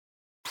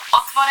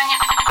Otvorene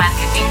o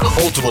marketingu.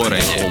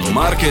 Otvorene o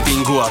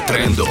marketingu a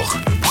trendoch.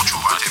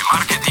 Počúvate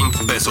Marketing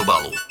bez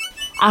obalu.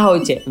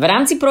 Ahojte, v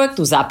rámci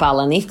projektu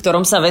Zapálený, v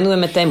ktorom sa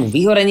venujeme tému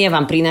vyhorenia,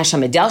 vám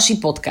prinášame ďalší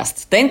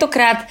podcast.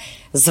 Tentokrát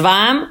s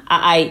vám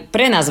a aj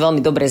pre nás veľmi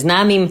dobre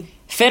známym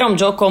Ferom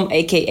Jokom,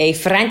 a.k.a.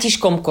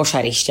 Františkom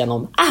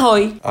Košarišťanom.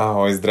 Ahoj!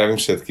 Ahoj,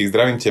 zdravím všetkých,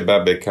 zdravím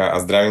teba, Beka,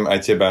 a zdravím aj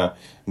teba,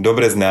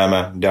 dobre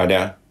známa,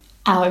 Dada.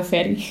 Ahoj,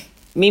 Feri.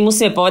 My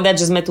musíme povedať,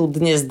 že sme tu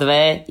dnes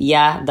dve,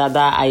 ja,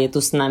 Dada, a je tu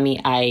s nami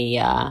aj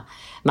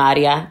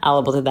Mária,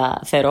 alebo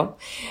teda Fero.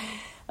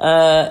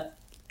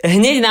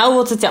 Hneď na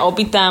úvod sa ťa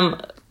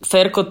opýtam,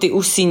 Ferko, ty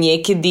už si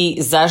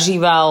niekedy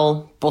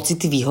zažíval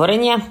pocity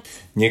vyhorenia?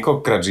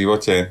 Niekoľkokrát v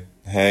živote,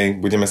 hej,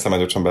 budeme sa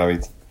mať o čom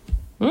baviť.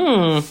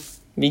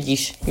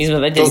 Vidíš, my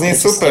sme vedeli. To znie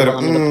super,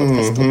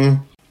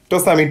 to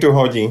sa mi tu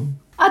hodí.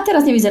 A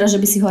teraz nevyzerá,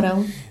 že by si horel.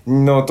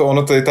 No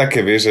ono to je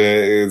také, vieš, že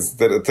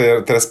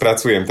teraz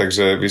pracujem,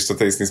 takže vieš, to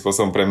je istým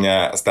spôsobom pre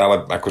mňa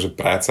stále akože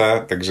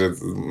práca,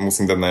 takže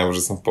musím dať najavo,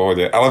 že som v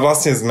pohode. Ale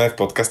vlastne sme v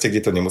podcaste,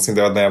 kde to nemusím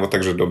dávať najavo,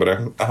 takže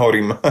dobre, a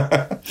horím.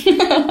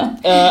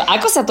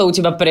 Ako sa to u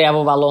teba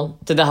prejavovalo?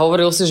 Teda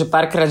hovoril si, že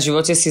párkrát v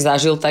živote si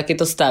zažil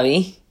takéto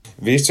stavy.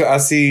 Vieš čo,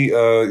 asi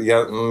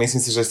ja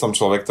myslím si, že som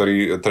človek,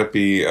 ktorý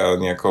trpí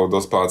nejakou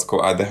dospeláckou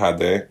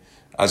ADHD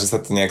a že sa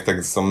to nejak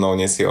tak so mnou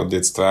nesie od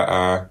detstva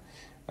a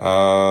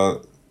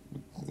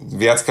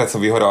viackrát som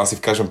vyhorel asi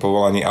v každom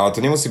povolaní, ale to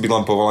nemusí byť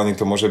len povolanie,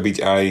 to môže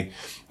byť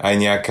aj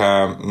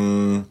nejaká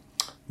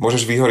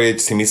môžeš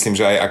vyhorieť, si myslím,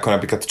 že aj ako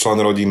napríklad člen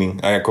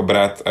rodiny, aj ako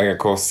brat, aj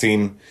ako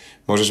syn,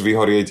 môžeš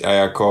vyhorieť aj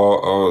ako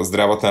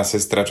zdravotná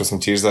sestra, čo som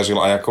tiež zažil,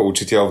 aj ako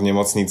učiteľ v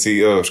nemocnici,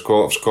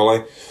 v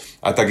škole.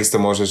 A takisto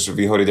môžeš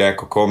vyhoriť aj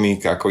ako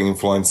komik, ako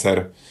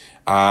influencer.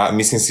 A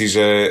myslím si,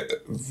 že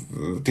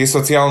tie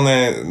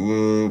sociálne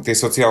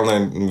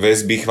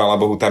väzby, chvála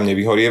Bohu, tam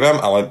nevyhorievam,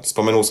 ale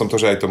spomenul som to,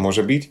 že aj to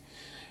môže byť.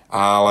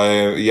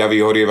 Ale ja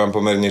vyhorievam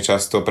pomerne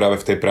často práve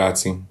v tej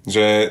práci.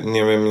 Že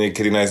neviem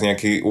niekedy nájsť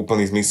nejaký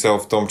úplný zmysel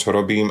v tom, čo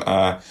robím,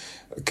 a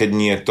keď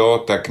nie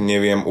to, tak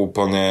neviem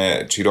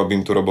úplne, či robím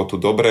tú robotu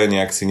dobre,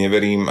 nejak si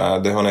neverím a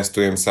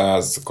dehonestujem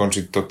sa,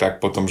 skončí to tak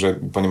potom, že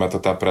úplne ma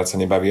to tá práca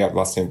nebaví a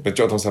vlastne,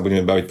 prečo o tom sa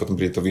budeme baviť, potom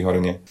príde to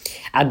vyhorenie.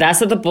 A dá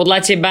sa to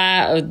podľa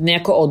teba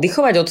nejako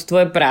oddychovať od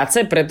tvojej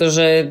práce,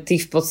 pretože ty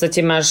v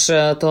podstate máš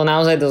toho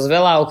naozaj dosť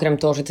veľa,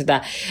 okrem toho, že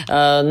teda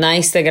na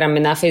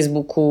Instagrame, na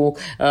Facebooku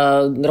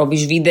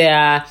robíš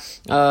videá,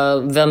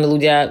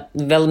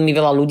 veľmi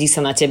veľa ľudí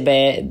sa na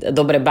tebe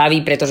dobre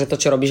baví, pretože to,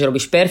 čo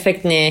robíš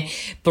perfektne,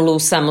 plus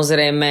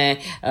samozrejme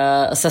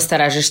sa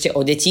staráš ešte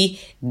o deti.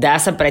 Dá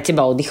sa pre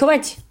teba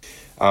oddychovať?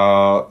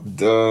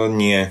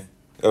 Nie.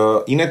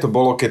 Iné to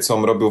bolo, keď som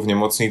robil v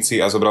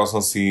nemocnici a zobral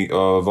som si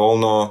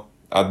voľno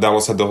a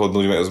dalo sa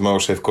dohodnúť s mojou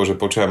šéfkou, že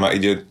počujem a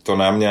ide to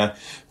na mňa.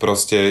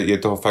 Proste je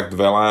toho fakt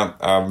veľa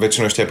a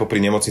väčšinou ešte aj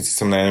popri nemocnici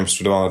som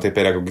študoval na tej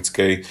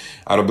pedagogickej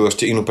a robil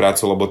ešte inú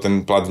prácu, lebo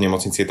ten plat v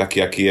nemocnici je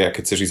taký, aký je, a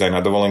keď chceš ísť aj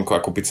na dovolenku a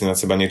kúpiť si na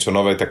seba niečo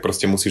nové, tak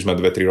proste musíš mať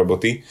 2-3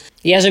 roboty.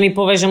 Ja, že mi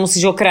povieš, že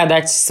musíš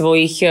okrádať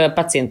svojich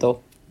pacientov.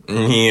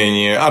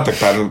 Nie. A tak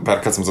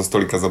párkrát som zo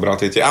stolika zobral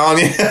tete,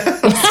 ale nie.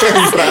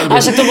 A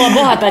však to bola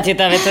bohatá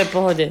teta, veď to je v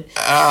pohode.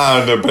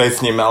 Áno,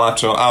 presne, mala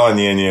čo, ale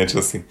nie,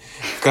 čo si.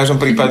 V každom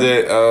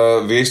prípade,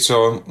 vieš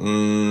čo,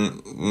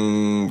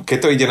 keď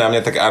to ide na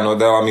mňa, tak áno,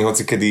 dala mi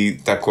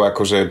hocikedy takú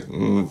akože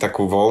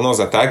takú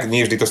voľnosť a tak.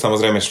 Nie vždy to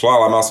samozrejme šlo,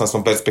 ale mal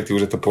som perspektívu,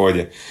 že to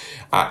pôjde.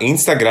 A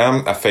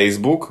Instagram a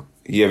Facebook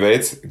je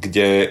vec,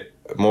 kde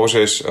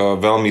môžeš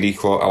veľmi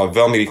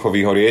rýchlo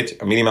vyhorieť.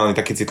 Minimálne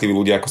takí citliví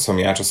ľudia, ako som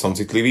ja, čo som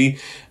citlivý.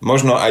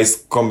 Možno aj v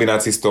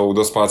kombinácii s tou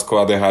dospeláckou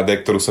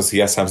ADHD, ktorú som si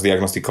ja sám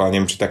zdiagnostikoval,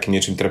 neviem, či takým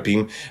niečím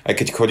trpím. Aj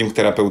keď chodím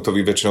k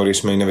terapeutovi, väčšinou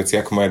riešime iné veci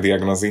ako moje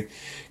diagnózy.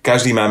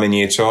 Každý máme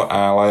niečo,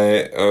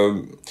 ale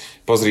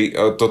pozri,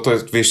 toto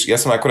je, vieš, ja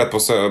som akurát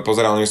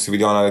pozeral, než si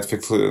videla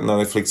na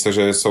Netflixe,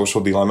 že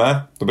Social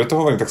Dilemma. Dobre to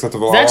hovorím, tak sa to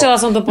volalo.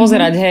 Začala som to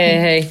pozerať,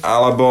 hej.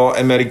 Alebo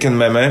American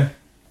Meme.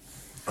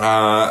 A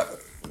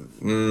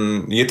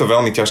je to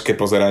veľmi ťažké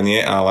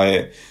pozeranie,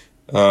 ale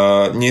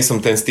nie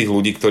som ten z tých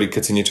ľudí, ktorí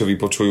keď si niečo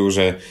vypočujú,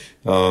 že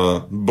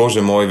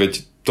bože môj, veď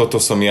toto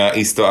som ja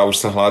isto a už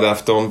sa hľadá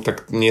v tom,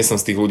 tak nie som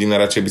z tých ľudí,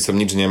 najradšej by som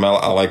nič nemal,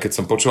 ale keď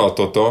som počúval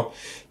toto,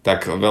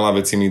 tak veľa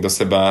vecí mi do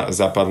seba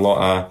zapadlo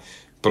a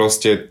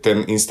proste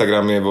ten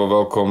Instagram je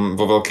vo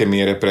veľkej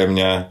miere pre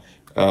mňa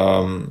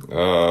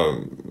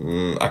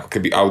ako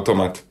keby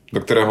automat, do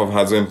ktorého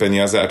vhádzujem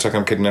peniaze a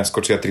čakám, keď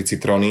naskočia 3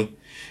 citróny.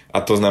 A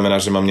to znamená,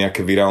 že mám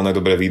nejaké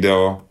dobré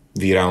video,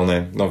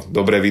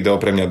 dobré video,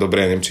 pre mňa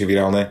dobré, neviem, či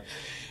virálne,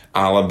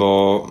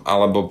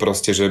 alebo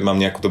proste, že mám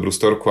nejakú dobrú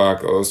storku a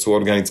sú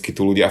organicky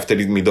tu ľudia a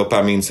vtedy mi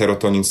dopamín,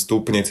 serotonín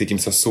stúpne, cítim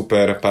sa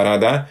super,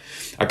 paráda.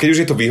 A keď už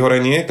je to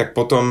vyhorenie, tak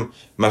potom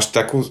máš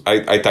takú,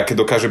 aj také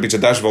dokáže byť, že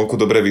dáš vonku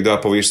dobré video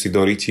a povieš si do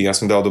riti, ja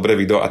som dal dobré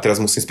video a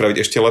teraz musím spraviť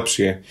ešte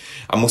lepšie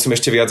a musím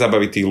ešte viac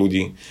zabaviť tých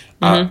ľudí.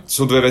 A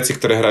sú dve veci,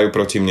 ktoré hrajú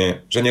proti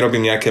mne. Že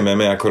nerobím nejaké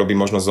meme, ako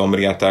robím možno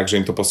Zomri a tak,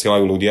 že im to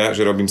posielajú ľudia,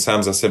 že robím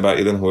sám za seba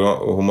jeden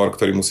humor,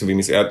 ktorý musím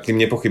vymyslieť. Ja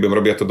tým nepochybujem,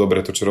 robia to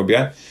dobre, to čo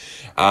robia.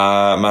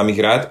 a mám ich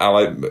rád,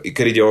 ale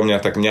keď ide o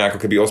mňa, tak mňa ako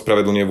keby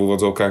ospravedlňuje v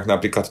úvodzovkách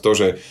napríklad to,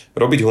 že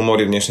robiť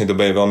humor v dnešnej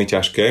dobe je veľmi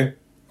ťažké,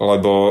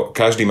 lebo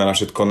každý má na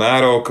všetko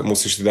nárok,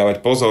 musíš si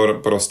dávať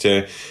pozor,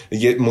 proste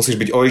musíš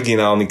byť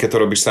originálny, keď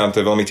to robíš sám, to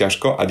je veľmi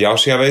ťažko. A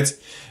ďalšia vec,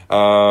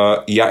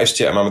 ja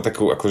ešte mám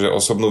takú akože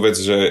osobnú vec,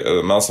 že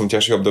mal som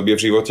ťažšie obdobie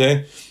v živote,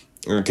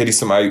 kedy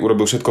som aj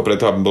urobil všetko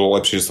preto, aby bolo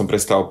lepšie, že som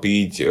prestal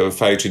piť,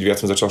 fajčiť,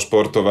 viac som začal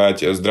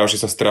športovať,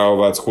 zdravšie sa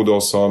stravovať, schudol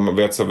som,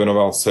 viac sa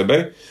venoval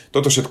sebe.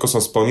 Toto všetko som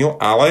splnil,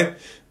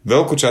 ale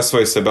veľkú časť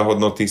svojej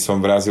sebahodnoty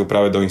som vrazil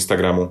práve do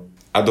Instagramu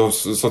a do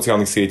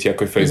sociálnych sietí,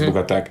 ako je Facebook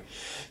a tak.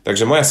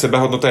 Takže moja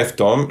sebahodnota je v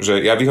tom, že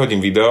ja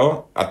vyhodím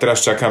video a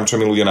teraz čakám, čo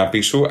mi ľudia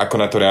napíšu, ako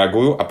na to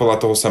reagujú a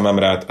podľa toho sa mám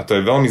rád. A to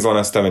je veľmi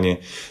zlé nastavenie.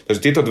 Takže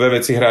tieto dve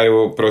veci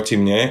hrajú proti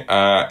mne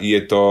a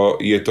je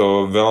to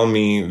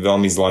veľmi,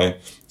 veľmi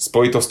zlé.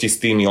 Spojitosti s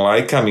tými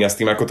lajkami a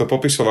s tým, ako to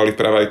popisovali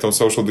práve aj v tom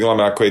social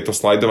dilema, ako je to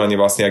slajdovanie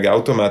vlastne ako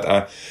automat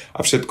a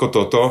všetko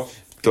toto,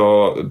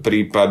 to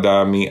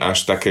prípada mi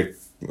až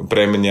také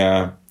pre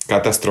mňa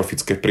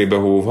katastrofické v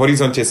priebehu. V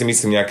horizonte si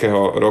myslím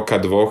nejakého roka,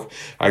 dvoch,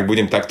 ak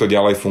budem takto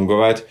ďalej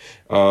fungovať,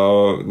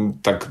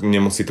 tak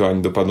nemusí to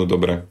ani dopadnúť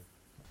dobre.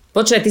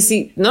 Počkaj, ty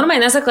si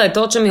normálne na základe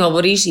toho, čo mi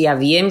hovoríš, ja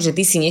viem, že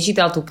ty si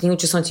nečítal tú knihu,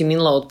 čo som ti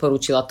minulo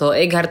odporúčila, toho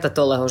Eckharta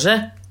Tolleho,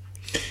 že?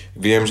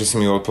 Viem, že si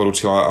mi ju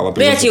odporúčila, ale...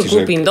 Ja ti ju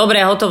kúpim, dobre,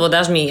 hotovo,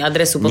 dáš mi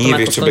adresu, potom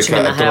ako skončíme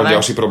nahrávať. To má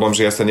ďalší problém,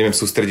 že ja sa neviem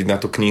sústrediť na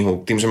tú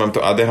knihu. Tým, že mám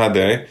to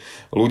ADHD,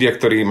 ľudia,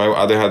 ktorí majú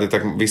ADHD,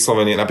 tak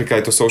vyslovene,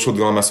 napríklad aj to social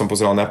dilemma som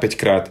pozeral na 5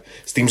 krát.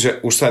 S tým,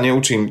 že už sa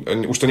neučím,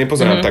 už to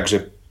nepozerám tak,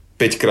 že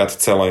 5 krát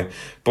celé.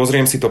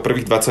 Pozriem si to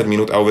prvých 20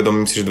 minút a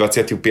uvedomím si, že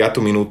 25.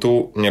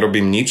 minútu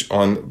nerobím nič,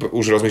 len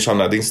už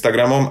rozmýšľam nad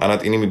Instagramom a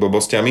nad inými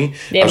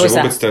blbostiami a že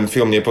vôbec ten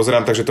film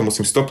nepozerám, takže to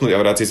musím stopnúť a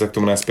vrátiť sa k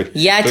tomu naspäť.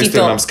 To isté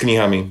mám s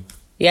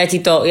knihami. Ja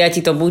ti to,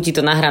 buď ti to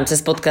nahrám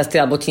cez podcasty,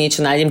 alebo ti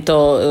niečo nájdem, to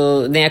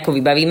nejako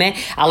vybavíme.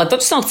 Ale to,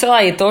 čo som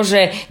chcela, je to,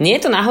 že nie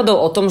je to náhodou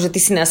o tom, že ty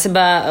si na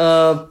seba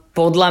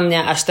podľa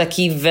mňa až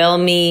taký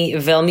veľmi,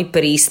 veľmi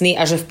prísny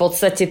a že v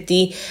podstate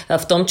ty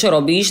v tom, čo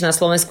robíš, na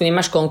Slovensku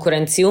nemáš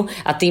konkurenciu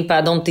a tým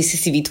pádom ty si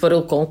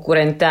vytvoril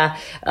konkurenta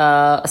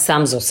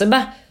sám zo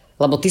seba?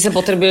 Lebo ty si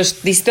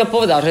to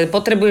povedal, že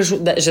potrebuješ,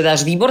 že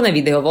dáš výborné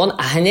video von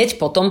a hneď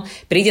potom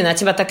príde na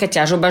teba taká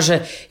ťažoba,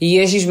 že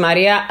Ježiš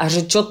Maria, a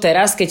že čo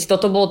teraz, keď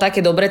toto bolo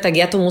také dobre, tak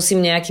ja to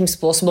musím nejakým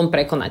spôsobom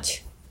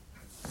prekonať.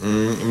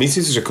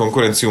 Myslím si, že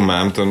konkurenciu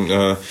mám.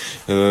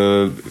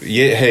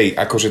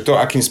 Akože to,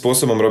 akým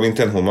spôsobom robím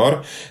ten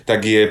humor,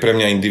 tak je pre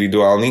mňa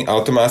individuálny,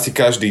 ale to má asi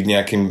každý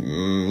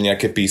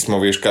nejaké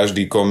písmo, vieš,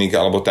 každý komik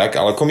alebo tak,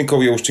 ale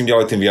komikov je už čím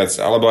ďalej tým viac,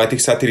 alebo aj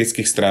tých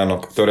satirických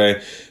stránok, ktoré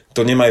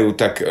to nemajú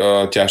tak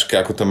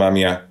ťažké, ako to mám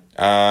ja.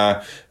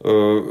 A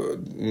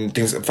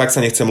tým fakt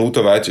sa nechcem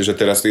ľutovať, že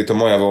teraz je to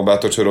moja voľba,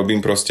 to čo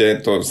robím proste,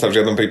 to sa v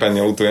žiadnom prípade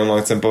neľutujem,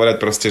 ale chcem povedať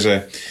proste,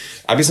 že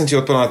aby som ti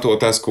odpovedal na tú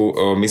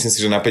otázku, myslím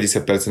si, že na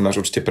 50% máš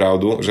určite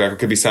pravdu, že ako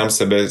keby sám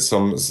sebe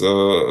som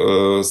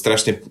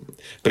strašne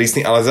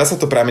prísny, ale zasa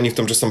to pramení v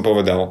tom, čo som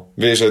povedal.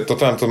 Vieš, že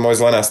toto mám to moje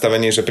zlé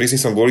nastavenie, že prísny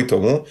som kvôli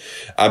tomu,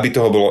 aby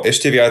toho bolo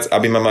ešte viac,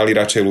 aby ma mali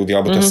radšej ľudia,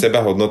 alebo tá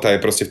sebahodnota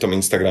je proste v tom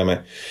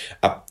Instagrame.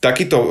 A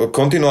takýto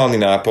kontinuálny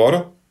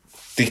nápor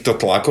týchto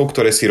tlakov,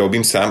 ktoré si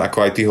robím sám,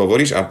 ako aj ty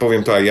hovoríš, a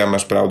poviem to aj ja,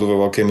 máš pravdu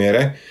vo veľkej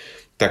miere,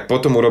 tak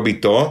potom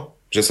urobí to,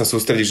 že sa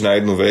sústredíš na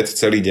jednu vec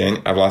celý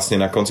deň a vlastne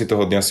na konci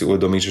toho dňa si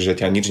uvedomíš, že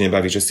ťa nič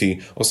nebaví, že si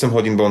 8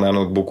 hodín bol na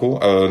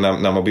notebooku,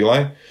 na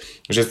mobile,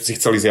 že si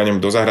chcel ísť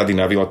do záhrady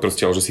na výlet,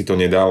 proste, ale že si to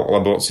nedal,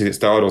 lebo si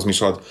stále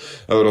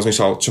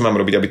rozmýšľal, čo mám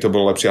robiť, aby to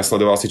bolo lepšie a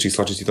sledoval si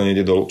čísla, či ti to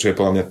nejde dolu, čo je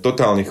podľa mňa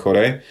totálne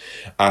choré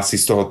a si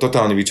z toho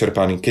totálne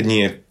vyčerpaný. Keď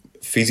nie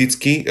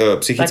fyzicky,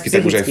 psychicky,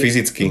 tak už aj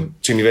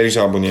fyzicky, či mi veríš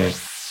alebo nie.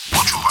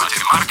 Počúvate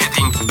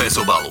Marketing bez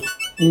obalu.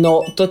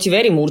 No, to ti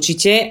verím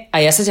určite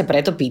a ja sa ťa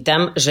preto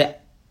pýtam, že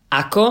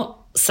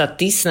ako sa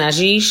ty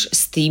snažíš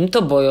s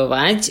týmto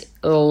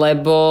bojovať,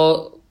 lebo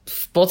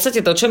v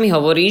podstate to, čo mi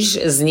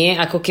hovoríš, znie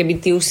ako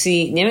keby ty už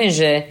si, neviem,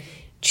 že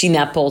či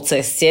na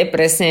polceste,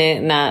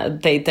 presne na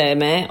tej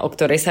téme, o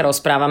ktorej sa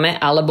rozprávame,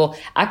 alebo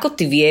ako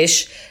ty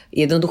vieš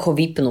jednoducho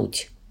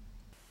vypnúť?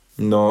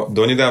 No,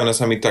 donedávna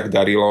sa mi tak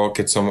darilo,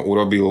 keď som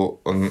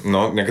urobil,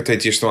 to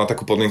je tiež to mal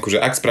takú podmienku, že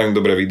ak spravím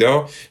dobré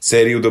video,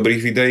 sériu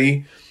dobrých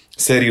videí,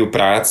 sériu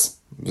prác,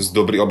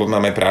 lebo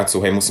máme prácu,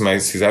 musíme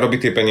aj si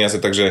zarobiť tie peniaze,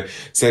 takže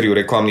sériu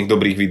reklamných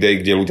dobrých videí,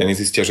 kde ľudia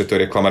nezistia, že to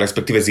je reklama,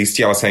 respektíve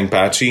zistia, ale sa im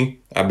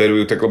páči a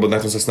berú ju tak, lebo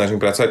na tom sa snažím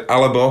pracovať,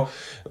 alebo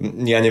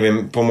ja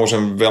neviem,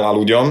 pomôžem veľa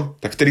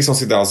ľuďom, tak vtedy som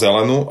si dal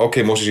zelenú,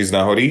 OK, môžeš ísť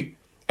na hory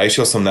a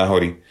išiel som na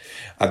hory.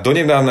 A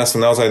donedávna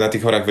som naozaj na tých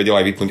horách vedel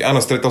aj vypnúť.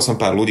 Áno, stretol som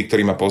pár ľudí,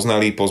 ktorí ma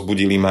poznali,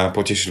 pozbudili ma,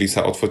 potešili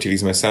sa, odfotili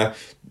sme sa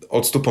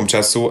odstupom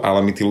času,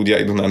 ale mi tí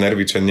ľudia idú na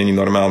nervy, čo není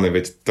normálne,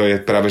 veď to je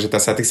práve, že tá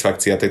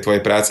satisfakcia tej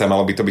tvojej práce a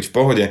malo by to byť v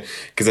pohode,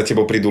 keď za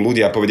tebou prídu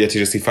ľudia a povedia ti,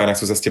 že si fajn a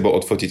chcú sa s tebou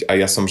odfotiť a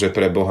ja som, že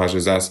pre Boha, že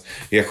zás.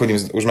 Ja chodím,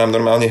 už mám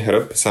normálne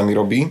hrb, sa mi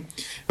robí,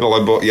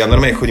 lebo ja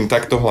normálne chodím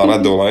takto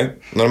hlava dole,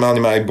 normálne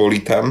ma aj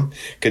bolí tam,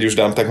 keď už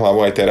dám tak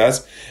hlavu aj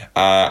teraz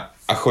a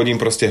a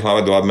chodím proste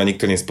hlave do ma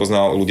nikto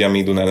nespoznal, ľudia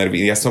mi idú na nervy.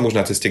 Ja som už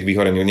na ceste k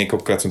vyhoreniu,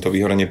 niekoľkokrát som to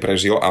vyhorenie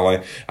prežil,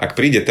 ale ak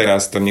príde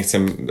teraz, to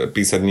nechcem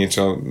písať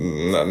niečo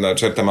na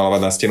čerta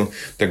malovať na stenu,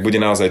 tak bude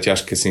naozaj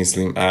ťažké, si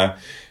myslím. A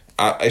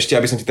ešte,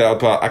 aby som ti teda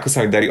odpovedal, ako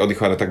sa mi darí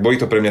oddychovať, tak boli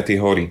to pre mňa tie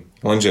hory.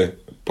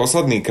 Lenže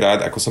posledný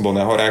krát, ako som bol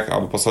na horách,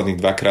 alebo posledných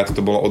 2-krát,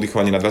 to bolo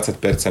oddychovanie na 20%,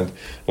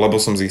 lebo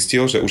som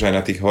zistil, že už aj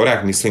na tých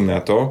horách myslím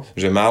na to,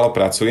 že málo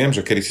pracujem,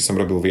 že kedysi som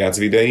robil viac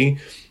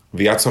videí,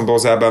 viac som bol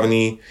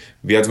zábavný,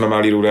 viac ma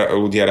mali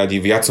ľudia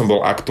radi, viac som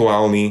bol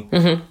aktuálny,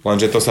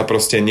 lenže to sa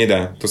proste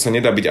nedá. To sa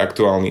nedá byť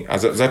aktuálny.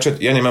 A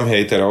ja nemám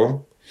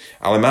hejterov,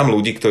 ale mám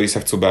ľudí, ktorí sa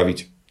chcú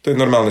baviť. To je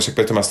normálne, však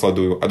preto ma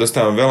sledujú. A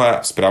dostávam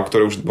veľa správ,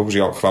 ktoré už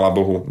bohužiaľ, chvála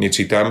Bohu,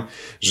 nečítam,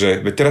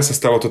 že teraz sa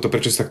stalo toto,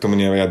 prečo sa k tomu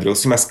nevyjadril.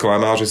 Si ma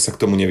sklamal, že sa k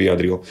tomu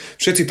nevyjadril.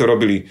 Všetci to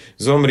robili.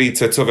 Zomri,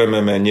 cecové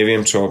meme,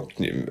 neviem čo,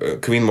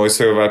 Queen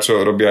Mojsejová,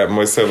 čo robia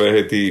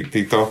Mojsejové,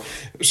 títo.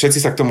 Všetci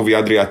sa k tomu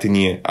vyjadria a ty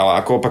nie. Ale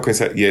ako opakujem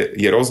sa,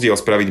 je rozdiel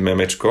spraviť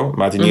memečko,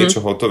 mať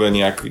niečo hotové,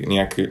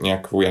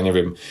 nejakú, ja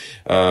neviem,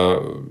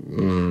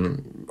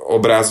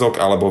 obrázok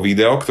alebo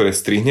video, ktoré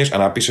strihneš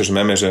a napíšeš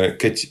meme, že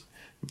keď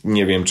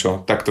neviem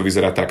čo, tak to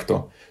vyzerá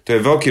takto. To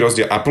je veľký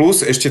rozdiel. A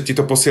plus ešte ti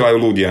to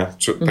posielajú ľudia.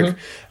 Tak,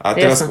 a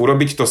teraz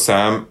urobiť to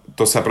sám,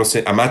 to sa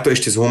proste, a má to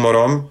ešte s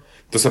humorom,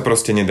 to sa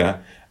proste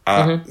nedá.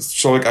 A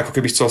človek ako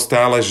keby chcel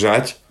stále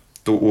žať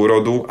tú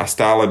úrodu a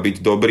stále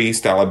byť dobrý,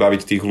 stále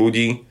baviť tých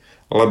ľudí,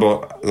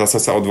 lebo zasa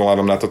sa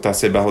odvolávam na to, tá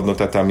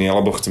sebahodnota tam je,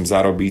 lebo chcem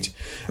zarobiť,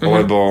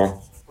 lebo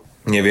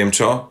neviem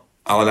čo.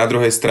 Ale na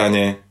druhej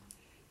strane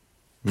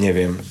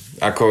neviem.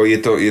 Ako je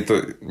to,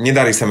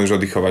 nedarí sa mi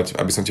už oddychovať,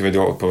 aby som ti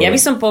vedel odpovedať. Ja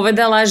by som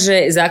povedala,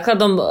 že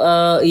základom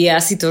je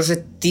asi to, že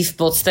ty v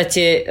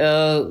podstate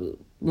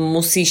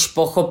musíš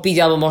pochopiť,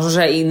 alebo možno,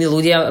 že aj iní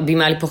ľudia by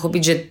mali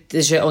pochopiť,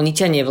 že oni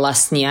ťa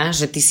nevlastnia,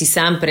 že ty si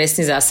sám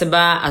presne za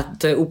seba a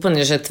to je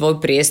úplne, že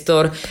tvoj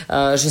priestor,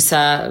 že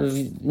sa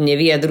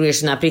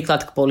nevyjadruješ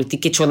napríklad k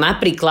politike, čo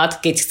napríklad,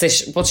 keď chceš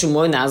počuť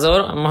môj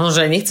názor, možno,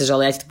 že aj nechceš,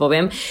 ale ja ti to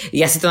poviem,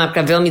 ja si to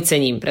napríklad veľmi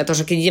cením,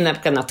 pretože keď idem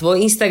napríklad na tvoj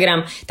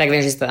Instagram, tak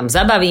viem, že sa tam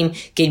zabavím,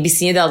 keď by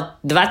si nedal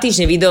 2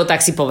 týždne video, tak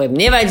si poviem,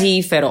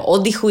 nevadí, Fero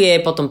oddychuje,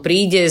 potom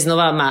príde,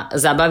 znova ma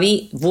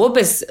zabaví,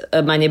 vôbec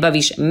ma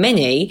nebavíš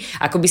menej,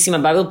 ako by si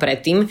ma bavil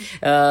predtým.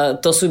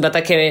 To sú iba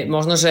také,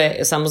 možno,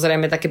 že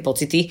samozrejme také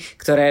pocity,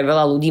 ktoré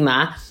veľa ľudí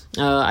má.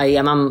 A ja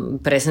mám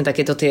presne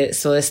takéto tie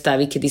svoje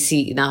stavy, kedy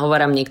si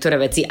nahováram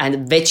niektoré veci a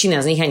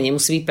väčšina z nich aj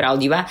nemusí byť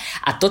pravdivá.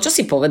 A to, čo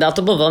si povedal,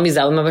 to bolo veľmi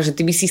zaujímavé, že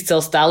ty by si chcel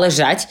stále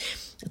žať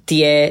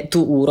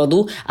tú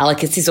úrodu, ale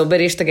keď si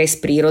zoberieš tak aj z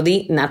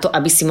prírody, na to,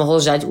 aby si mohol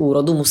žať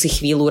úrodu, musí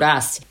chvíľu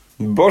rásť.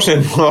 Bože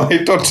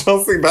môj, to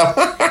čo si dá?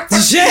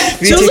 Že?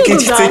 Viete, keď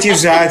chcete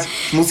žať,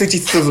 musíte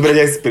si to zobrať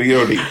aj z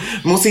prírody.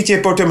 Musíte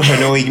potom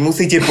hnojiť,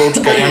 musíte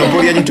počkať, áno,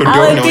 poriadne to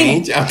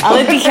dohnojiť.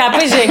 Ale ty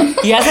chápeš, že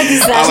ja sa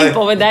ti snažím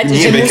povedať,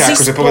 že musíš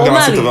akože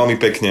povedala si to veľmi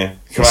pekne.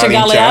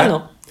 Chválim ťa.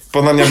 Áno.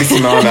 Podľa mňa by si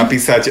mala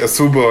napísať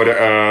súbor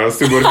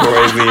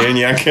poézie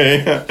nejakej.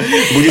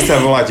 Bude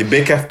sa volať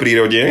Beka v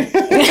prírode.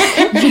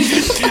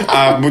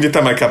 A bude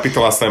tam aj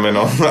kapitola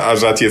semeno a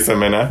žatie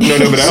semena. No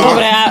dobré.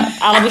 Dobre,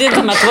 ale bude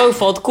tam mať tvoju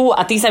fotku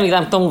a ty sa mi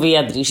tam k tomu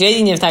vyjadríš.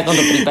 Jedine v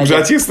takomto prípade.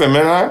 Žatie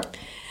semena?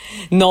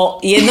 No,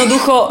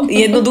 jednoducho,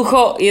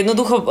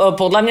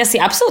 podľa mňa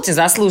si absolútne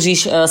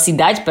zaslúžiš si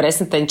dať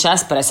presne ten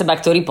čas pre seba,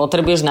 ktorý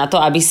potrebuješ na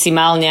to, aby si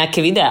mal nejaké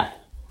videá.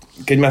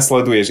 Keď ma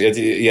sleduješ,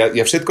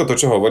 ja všetko to,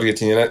 čo hovoríš, ja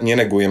ti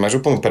nenegujem,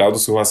 máš úplnú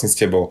pravdu, súhlasím s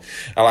tebou.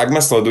 Ale ak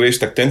ma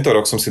sleduješ, tak tento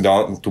rok som si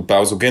dal tú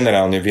pauzu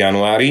generálne v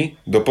januári,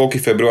 do polky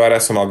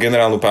februára som mal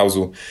generálnu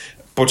pauzu.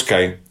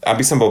 Počkaj,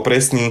 aby som bol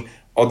presný,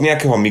 od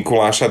nejakého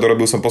Mikuláša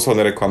dorobil som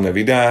posledné reklamné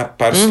videá,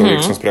 pár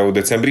storiek som spravil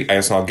v decembri a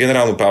ja som mal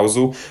generálnu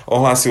pauzu,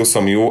 ohlásil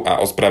som ju a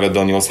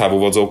ospravedlnil sa v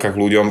úvodzovkách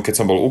ľuďom, keď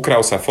som bol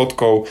ukral sa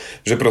fotkou,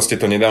 že proste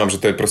to nedávam, že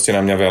to je proste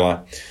na mňa veľa.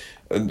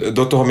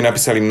 Do toho mi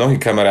napísali mnohí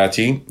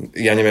kamaráti,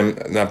 ja neviem,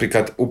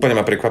 napríklad úplne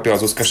ma prekvapila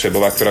Zuzka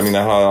Šebová, ktorá mi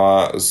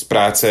nahľadala z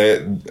práce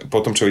po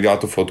tom, čo videla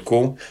tú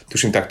fotku,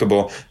 tuším, tak to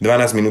bolo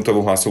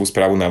 12-minútovú hlasovú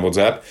správu na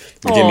WhatsApp,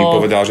 kde mi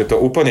povedala, že to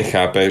úplne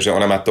chápe, že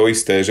ona má to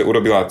isté, že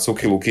urobila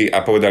cuky luky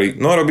a povedali,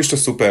 no robíš to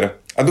super.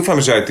 A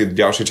dúfam, že aj tie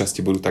ďalšie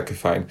časti budú také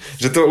fajn.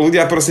 Že to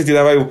ľudia proste ti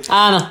dávajú,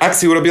 ak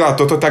si urobila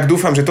toto, tak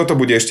dúfam, že toto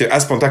bude ešte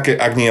aspoň také,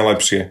 ak nie je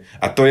lepšie.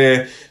 A to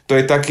je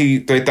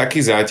taký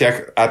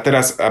záťah. A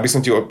teraz, aby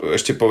som ti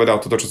ešte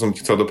povedal toto, čo som ti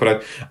chcel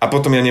dopovedať. A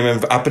potom, ja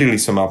neviem, v apríli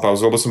som mal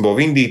pauzu, lebo som bol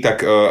v Indii,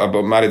 tak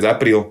marec,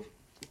 apríl,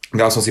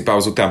 dal som si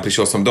pauzu tam,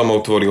 prišiel som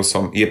domov, tvoril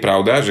som. Je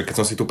pravda, že keď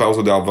som si tú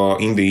pauzu dal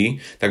v Indii,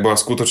 tak bola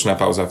skutočná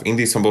pauza. V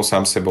Indii som bol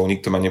sám sebou,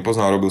 nikto ma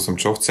nepoznal, robil som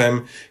čo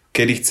chcem,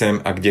 kedy chcem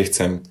a kde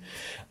chcem.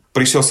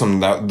 Prišiel som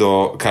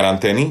do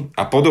karantény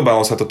a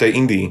podobalo sa to tej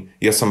Indii.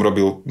 Ja som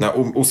robil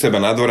u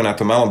seba na dvore, na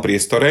tom malom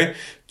priestore,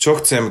 čo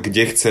chcem,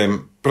 kde chcem,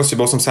 proste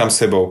bol som sám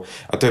sebou.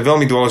 A to je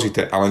veľmi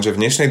dôležité, ale že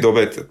v dnešnej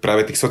dobe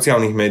práve tých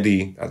sociálnych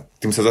médií, a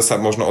tým sa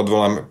zasa možno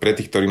odvolám pre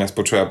tých, ktorí nás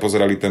počúvajú a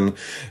pozerali ten,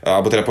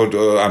 alebo teda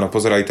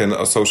pozerali ten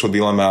Social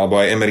Dilemma, alebo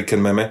aj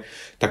American Meme,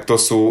 tak to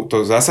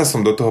zasa som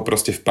do toho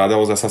proste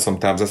vpadal, zasa som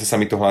tam, zasa sa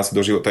mi to hlási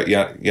do života.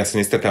 Ja sa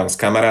nestretám s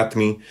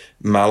kamarátmi,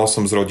 málo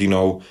som s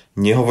rodinou,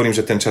 nehovorím,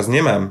 že ten čas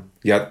nemám.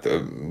 Ja,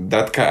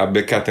 Datka a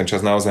Beka, ten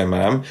čas naozaj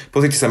mám.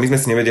 Pozrite sa, my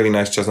sme si nevedeli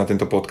nájsť čas na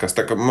tento podcast,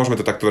 tak môžeme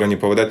to takto verejne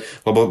povedať,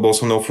 lebo bol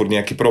so mnou furt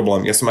nejaký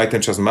problém. Ja som aj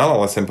ten čas mal,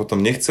 ale sem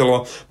potom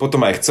nechcelo,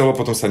 potom aj chcelo,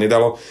 potom sa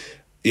nedalo.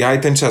 Ja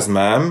aj ten čas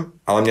mám,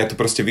 ale mňa to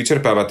proste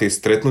vyčerpáva tie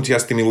stretnutia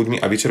s tými ľuďmi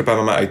a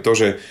vyčerpáva ma aj to,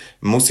 že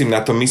musím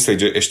na to myslieť,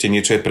 že ešte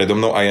niečo je predo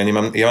mnou a ja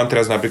mám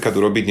teraz napríklad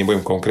urobiť, nebudem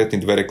konkrétne,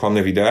 2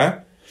 reklamné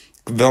videá,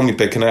 veľmi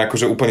pekné,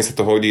 akože úplne sa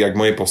to hodí jak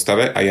mojej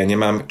postave a ja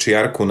nemám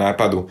čiarku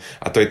nápadu.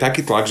 A to je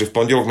taký tlak, že v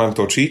pondelok mám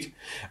točiť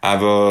a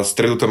v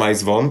stredu to má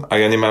ísť von a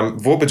ja nemám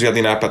vôbec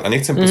žiadny nápad a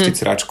nechcem pustiť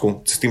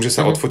sračku s tým, že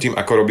sa odfotím,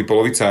 ako robí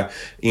polovica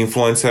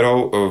influencerov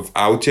v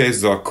aute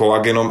s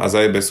kolagénom a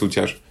zajebe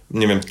súťaž.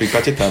 Neviem,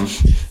 pripáte tam?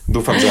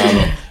 Dúfam, že áno.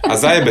 A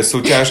zajebe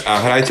súťaž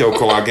a hrajte o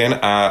kolagén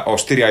a o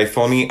 4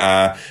 iPhony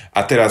a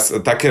teraz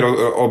také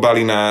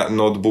obaly na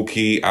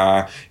notebooky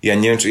a ja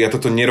neviem, čo, ja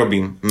toto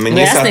nerobím.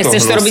 Mne jasne, sa to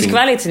chceš hnusí. To robiť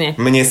kvalitne.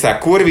 Mne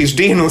sa kurvy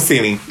vždy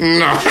hnusili.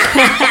 No.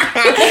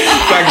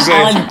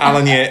 Takže, ale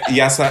nie,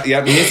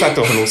 mne sa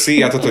to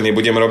hnusí, ja toto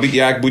nebudem robiť.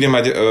 Ja ak budem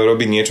mať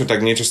robiť niečo, tak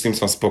niečo s tým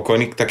som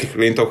spokojný. Takých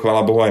klientov,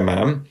 chvála Bohu, aj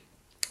mám,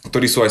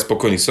 ktorí sú aj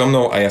spokojní so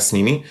mnou a ja s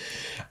nimi.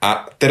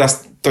 A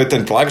teraz to je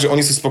ten tlak, že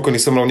oni sú spokojní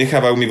so mnou,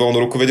 nechávajú mi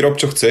voľnú ruku, veď rob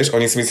čo chceš,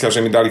 oni si myslia,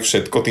 že mi dali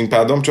všetko tým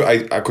pádom, čo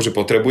aj akože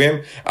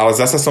potrebujem, ale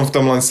zasa som v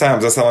tom len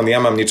sám, zasa len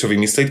ja mám niečo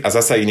vymyslieť a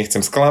zasa ich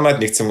nechcem sklamať,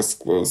 nechcem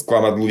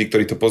sklamať ľudí,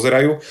 ktorí to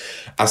pozerajú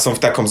a som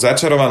v takom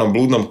začarovanom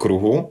blúdnom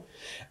kruhu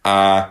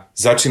a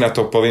začína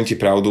to, poviem ti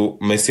pravdu,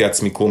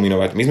 mesiacmi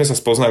kulminovať. My sme sa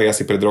spoznali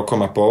asi pred 1,5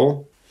 rokom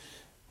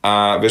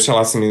a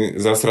vešala si mi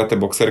zasraté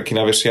boxerky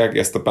na vešiak,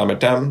 ja si to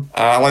pamätám,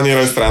 ale nie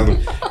len strandu.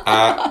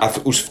 A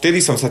už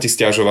vtedy som sa ti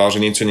sťažoval,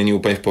 že niečo není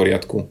úplne v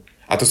poriadku.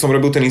 A to som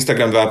robil ten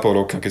Instagram 2,5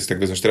 roka, keď si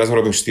tak vezmeš. Teraz ho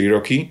robím 4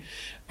 roky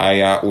a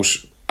ja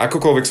už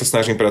akokoľvek sa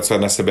snažím pracovať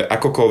na sebe,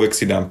 akokoľvek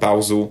si dám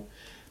pauzu,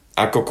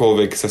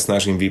 akokoľvek sa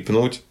snažím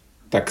vypnúť,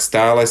 tak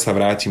stále sa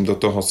vrátim do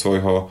toho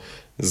svojho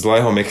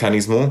zlého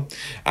mechanizmu.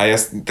 A ja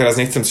teraz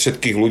nechcem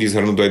všetkých ľudí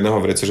zhrnúť do jedného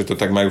vreca, že to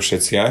tak majú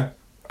všetci,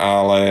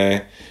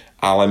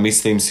 ale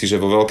myslím si, že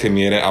vo veľkej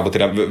miere, alebo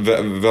teda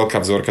veľká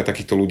vzorka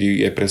takýchto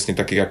ľudí je presne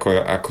takých,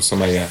 ako som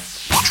aj ja.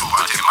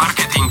 Počúvate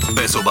Marketing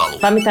bez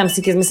obalu. Pamätám si,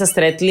 keď sme sa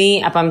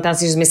stretli a pamätám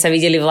si, že sme sa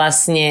videli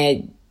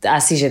vlastne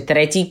asi, že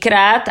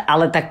 3-krát,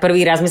 ale tak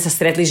prvý raz sme sa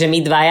stretli, že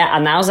my dvaja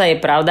a naozaj je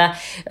pravda,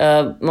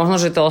 možno,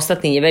 že to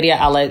ostatní neveria,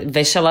 ale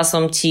vešala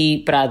som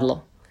ti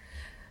prádlo.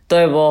 To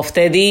je bolo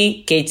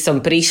vtedy, keď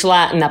som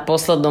prišla na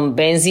poslednom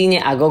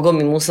benzíne a Gogo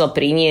mi musel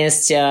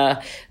priniesť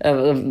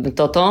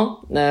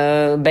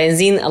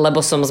benzín,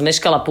 lebo som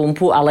zmeškala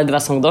pumpu a ledva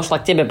som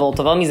došla k tebe. Bolo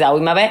to veľmi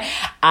zaujímavé.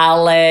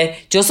 Ale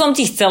čo som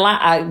ti chcela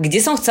a kde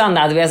som chcela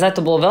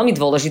nadviazať, to bolo veľmi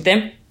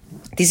dôležité.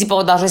 Ty si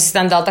povedal, že si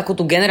tam dal takú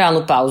tú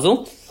generálnu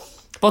pauzu.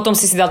 Potom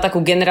si dal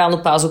takú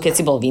generálnu pauzu, keď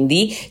si bol v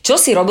Indii. Čo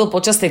si robil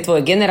počas tej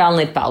tvojej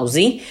generálnej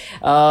pauzy?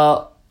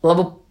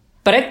 Lebo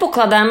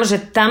predpokladám, že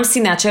tam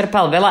si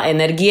načerpal veľa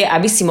energie,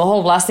 aby si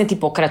mohol vlastne ty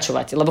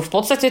pokračovať. Lebo v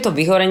podstate to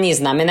vyhorenie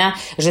znamená,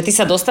 že ty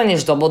sa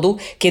dostaneš do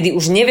bodu, kedy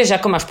už nevieš,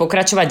 ako máš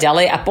pokračovať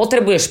ďalej a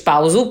potrebuješ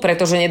pauzu,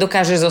 pretože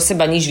nedokážeš zo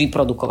seba nič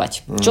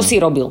vyprodukovať. Čo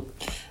si robil?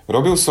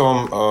 Robil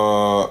som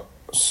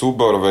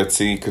súbor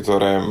vecí,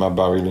 ktoré ma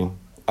bavili.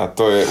 A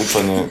to je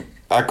úplne,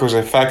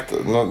 akože fakt,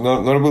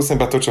 no robil som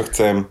iba to, čo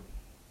chcem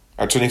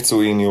a čo nechcú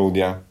iní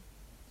ľudia.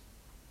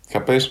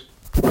 Chápeš?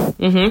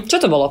 Čo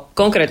to bolo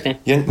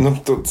konkrétne?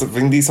 V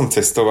Indii som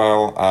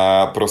cestoval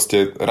a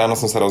proste ráno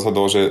som sa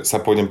rozhodol, že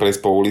sa pôjdem prejsť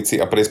po ulici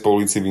a prejsť po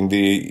ulici v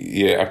Indii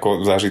je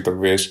ako zážitok,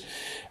 vieš.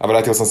 A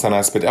vrátil som sa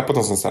naspäť a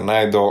potom som sa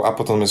najedol a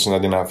potom sme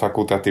šli na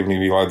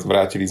fakultatívny výlet,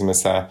 vrátili sme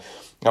sa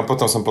a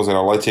potom som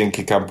pozeral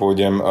letenky, kam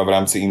pôjdem v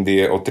rámci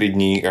Indie o 3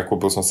 dní a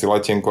kúpil som si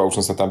letenku a už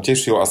som sa tam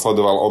tešil a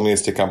sledoval o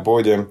mieste, kam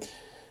pôjdem.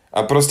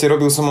 A proste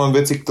robil som len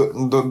veci,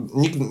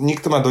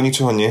 nikto ma do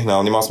ničoho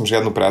nehnal, nemal som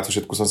žiadnu prácu,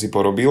 všetko som si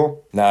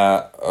porobil.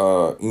 Na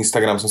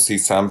Instagram som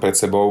si sám pred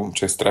sebou,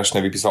 čo je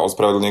strašné, vypísal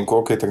ospravedlnenku,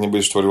 ok, tak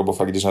nebudeš tvoriť, lebo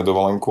fakt ideš na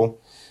dovolenku.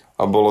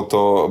 A bolo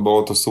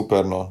to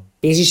super, no.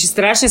 Ježiš,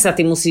 strašne sa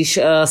ty musíš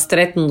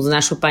stretnúť s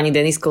našou pani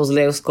Deniskou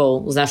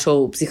Zlievskou, s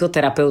našou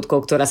psychoterapeutkou,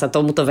 ktorá sa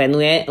tomuto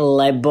venuje,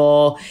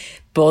 lebo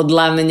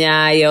podľa mňa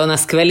je ona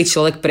skvelý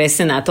človek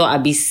presne na to,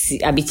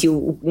 aby ti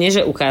nie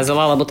že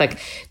ukázala, lebo tak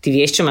ty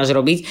vieš, čo máš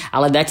robiť,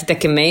 ale dá ti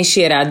také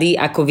menšie rady,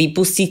 ako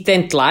vypustiť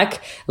ten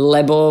tlak,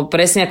 lebo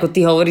presne ako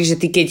ty hovoríš,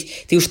 že keď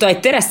ty už to aj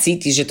teraz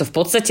cítiš, že to v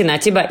podstate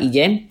na teba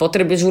ide,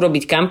 potrebuješ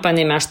urobiť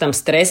kampane, máš tam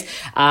stres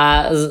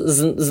a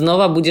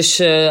znova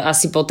budeš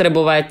asi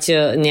potrebovať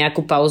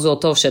nejakú pauzu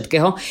od toho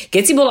všetkého.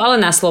 Keď si bol ale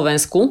na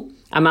Slovensku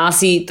a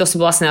to si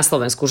bol asi na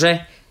Slovensku,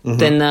 že?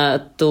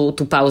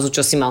 Tú pauzu,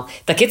 čo si mal.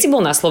 Tak keď si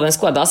bol na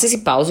Slovensku a dal si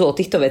pauzu od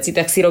týchto vecí,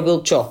 tak si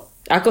robil čo?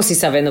 Ako si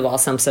sa venoval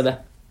sám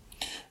sebe?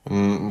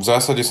 V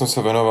zásade som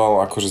sa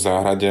venoval akože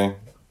záhrade.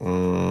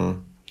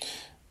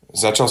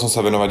 Začal som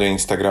sa venovať aj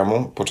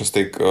Instagramu počas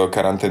tej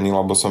karantény,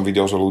 lebo som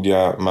videl, že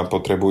ľudia ma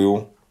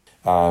potrebujú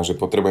a že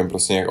potrebujem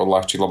proste nejak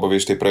odľahčiť, lebo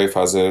vieš, v tej prvej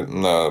fáze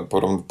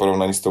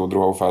porovnaní s tou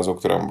druhou fázou,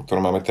 ktorú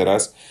máme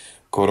teraz,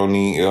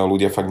 korony,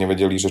 ľudia fakt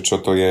nevedeli, že čo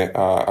to je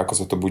a ako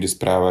sa to bude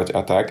správať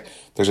a tak.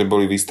 Takže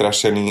boli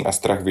vystrašení a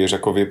strach,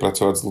 vieš, ako vie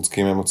pracovať s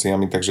ľudskými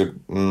emóciami, takže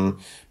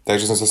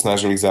som sa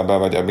snažil ich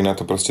zabávať, aby na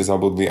to proste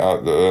zabudli a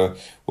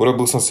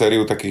urobil som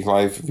sériu takých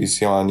live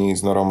vysielaní s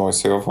Norou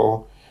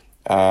Mojsejovou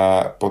a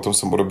potom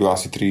som urobil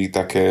asi 3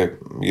 také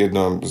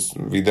jedno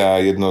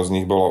z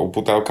nich bolo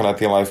uputávka na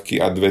tie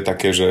liveky a 2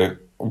 také, že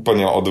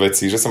úplne od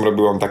veci, že som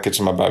robil len také,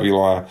 čo ma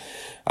bavilo a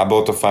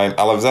bolo to fajn,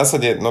 ale v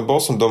zásade, no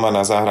bol som doma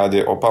na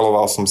záhrade,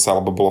 opaloval som sa,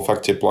 lebo bolo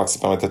fakt teplo, ak si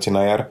pamätáte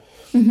na jar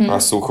a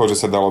sucho, že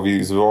sa dalo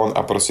vyjsť von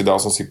a proste dal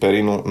som si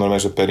perinu,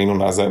 normálne, že perinu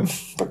na zem,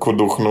 takú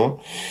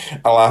duchnú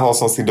a láhol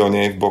som si do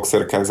nej v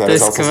boxerkách,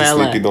 zarezal som si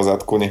slipy do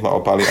zadku, nech ma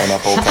opali aj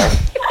na polkách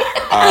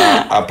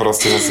a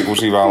proste som si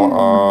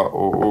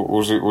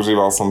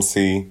užíval som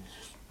si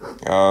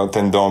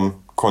ten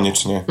dom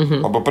konečne,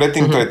 lebo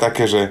predtým to je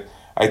také, že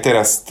aj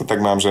teraz to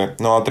tak mám, že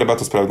no ale treba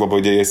to spraviť, lebo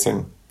ide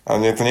jeseň. A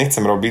ja to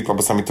nechcem robiť,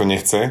 lebo sa mi to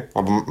nechce,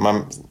 lebo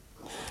mám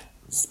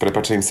s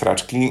prepáčením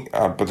sračky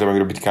a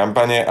potrebujem robiť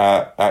kampane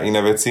a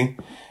iné veci.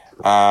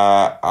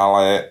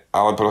 Ale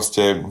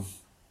proste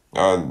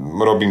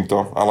robím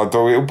to. Ale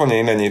to je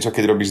úplne iné niečo,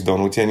 keď robíš do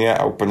nútenia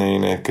a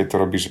úplne iné, keď to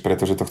robíš,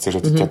 pretože to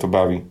chceš, že ťa to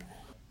baví.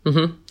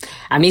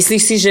 A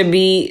myslíš si, že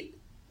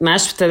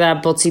máš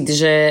teda pocit,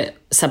 že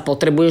sa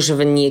potrebuješ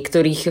v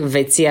niektorých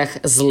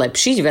veciach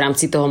zlepšiť v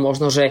rámci toho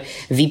možno, že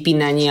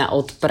vypínania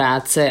od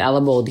práce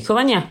alebo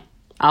oddychovania?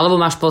 Alebo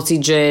máš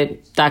pocit, že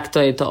takto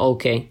je to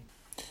OK?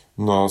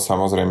 No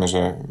samozrejme,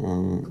 že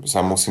sa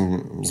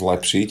musím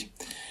zlepšiť,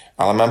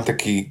 ale mám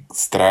taký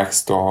strach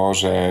z toho,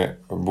 že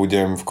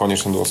budem v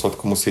konečnom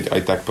dôsledku musieť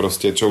aj tak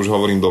proste, čo už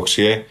hovorím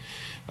dlhšie,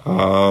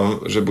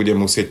 že budem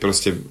musieť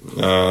proste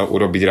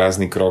urobiť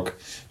rázny krok.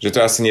 Že to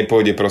asi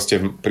nepôjde proste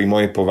pri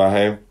mojej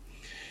povahe,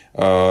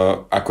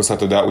 ako sa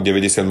to dá u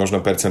 90 možno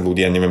percent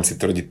ľudí, ja neviem si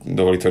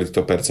dovoliť tvrdiť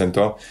to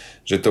percento,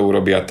 že to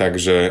urobia tak,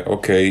 že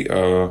OK,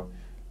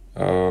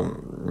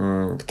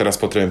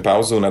 teraz potrebujem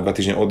pauzu, na 2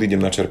 týždne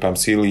odídem, načerpám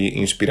síly,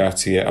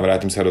 inšpirácie a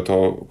vrátim sa do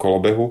toho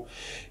kolobehu.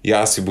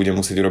 Ja si budem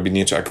musieť robiť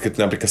niečo, ako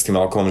keď napríklad s tým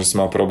alkoholom, že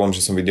som mal problém, že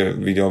som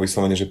videl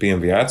vyslovene, že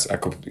pijem viac,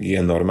 ako je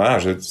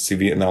norma, že si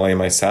nalejem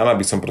aj sám,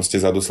 aby som proste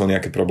zadusil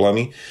nejaké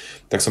problémy,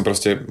 tak som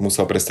proste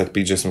musel prestať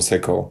piť, že som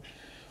sekol.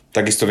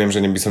 Takisto viem, že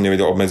by som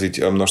nevedel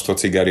obmedziť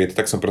množstvo cigariet,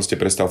 tak som proste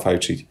prestal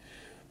fajčiť.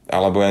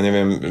 Alebo ja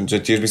neviem,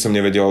 že tiež by som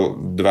nevedel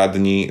 2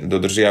 dní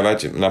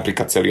dodržiavať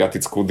napríklad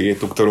celiatickú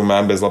dietu, ktorú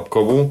mám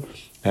bezlepkovú,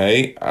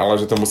 hej, ale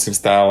že to musím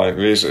stále,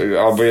 vieš,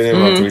 alebo ja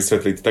neviem to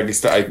vysvetliť.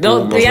 Takisto aj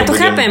tu ja to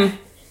chápem.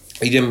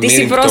 Ty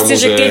si proste,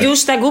 tomu, že keď už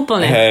tak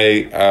úplne.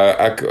 Hej,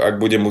 a ak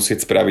budem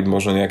musieť spraviť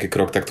možno nejaký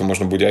krok, tak to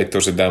možno bude aj to,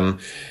 že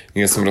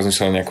ja som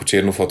rozmýšľal nejakú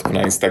čiernu fotku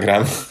na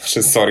Instagram, že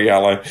sorry,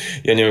 ale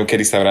ja neviem,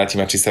 kedy sa vrátim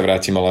a či sa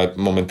vrátim, ale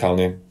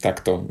momentálne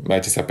takto.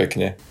 Majte sa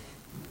pekne.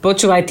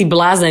 Počúvaj, ty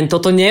blázen,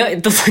 toto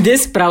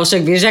nesprav,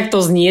 však vieš, jak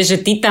to znie, že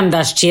ty tam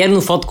dáš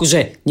čiernu fotku,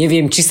 že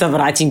neviem, či sa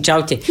vrátim,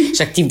 čaute.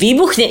 Však ti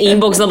vybuchne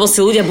inbox, lebo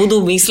si ľudia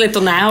budú myslieť to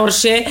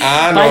najhoršie.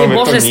 Áno, Pane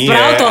Bože, to nie,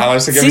 sprav to ale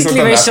však ja by som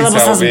tam napísal,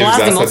 vieš, v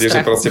zásade, že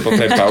proste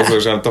potrebujem pauzu,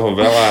 že mám toho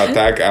veľa a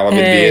tak, ale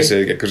vieš, že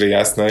akože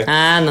jasné,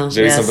 áno,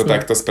 že by som to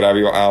takto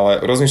spravil, ale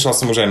rozmýšľal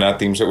som už aj nad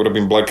tým, že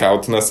urobím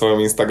blackout na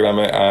svojom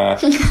Instagrame a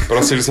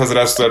proste, že sa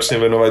zrazu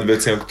začnem venovať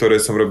veciam, ktoré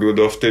som robil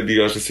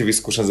dovtedy a že si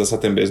vyskúšam zasa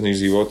ten bežný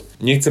život.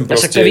 Nechcem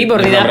proste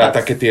nemám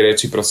rád také tie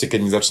reči, proste keď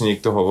mi začne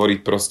niekto hovoriť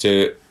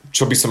proste,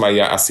 čo by som aj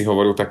ja asi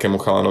hovoril takému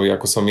chalanovi,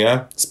 ako som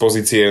ja, z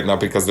pozície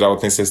napríklad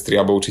zdravotnej sestry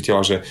alebo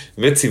učiteľa, že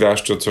veď si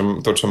váš to,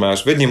 čo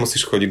máš, veď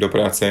nemusíš chodiť do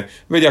práce,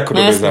 veď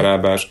ako dobre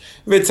zarábaš,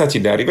 veď sa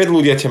ti darí, veď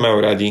ľudia ťa majú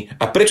radi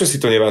a prečo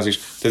si to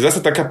nevážiš? To je zase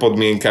taká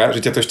podmienka,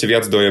 že ťa to ešte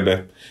viac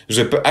dojebe.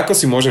 Že ako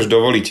si môžeš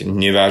dovoliť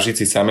nevážiť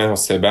si samého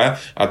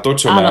seba a to,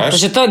 čo máš.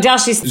 Že to je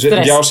ďalší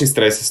stres. Ďalší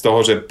stres z toho,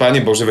 že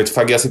Pane Bože, veď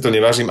fakt ja si to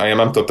nevážim a ja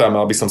mám toto a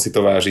mal by som si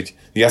to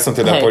vážiť. Ja som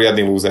teda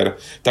poriadny lúzer.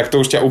 Tak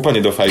to už ťa úplne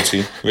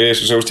dofajčí.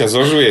 Vieš, že už ťa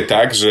zožuje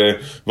tak,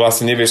 že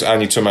vlastne nevieš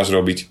ani, čo máš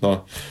robiť.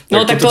 No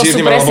tak to sú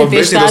presne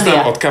tie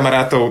štádia. Od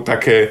kamarátov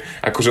také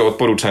akože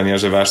odporúčania,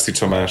 že váš si,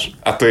 čo máš.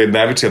 A to je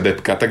najväčšia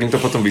depka. Tak im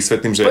to potom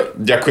vysvetlím, že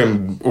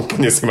ďakujem,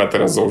 úplne si ma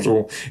teraz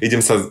zožul.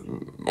 Idem sa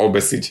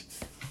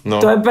obesiť. No.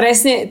 To je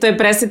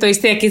presne to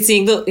isté, keď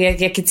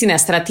si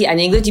nastratý a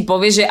niekto ti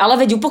povie, že ale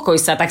veď upokoj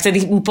sa, tak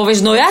vtedy mu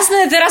povieš, no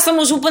jasné, teraz som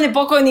už úplne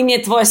pokojný, mne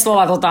tvoje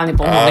slova totálne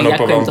pomohli.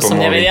 Ďakujem, to som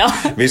nevedel.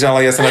 Vieš,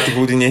 ale ja sa na tých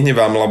ľudí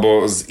nehnevám,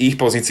 lebo z ich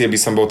pozície by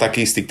som bol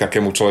taký istý k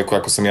takému človeku,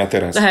 ako som ja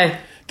teraz. Hej.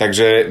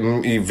 Takže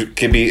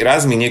keby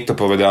raz mi niekto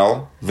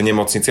povedal v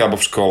nemocnici alebo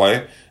v škole,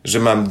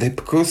 že mám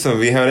depku, som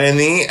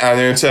vyhorený a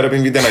neviem, čo ja robím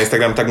videa na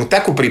Instagram, tak mu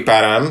takú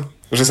pripáram,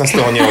 že sa z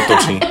toho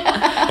neotočí.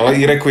 Ale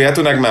Ireku, ja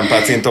tu mám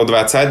pacientov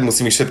 20,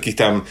 musím ich všetkých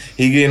tam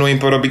hygienu im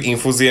porobiť,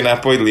 infúzie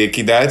napojiť,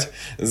 lieky dať,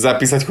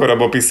 zapísať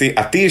chorobopisy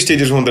a ty ešte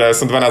ideš hundra, ja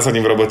som 12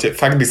 hodín v robote.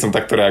 Fakt by som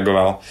takto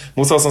reagoval.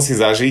 Musel som si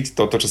zažiť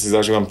toto, čo si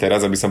zažívam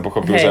teraz, aby som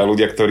pochopil, že aj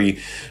ľudia, ktorí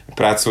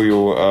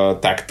pracujú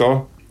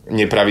takto,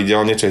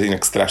 nepravidelne, čo je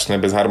inak strašné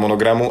bez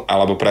harmonogramu,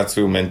 alebo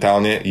pracujú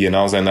mentálne, je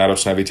naozaj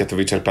náročné, viete to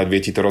vyčerpať,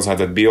 viete to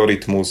rozhádzať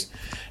biorytmus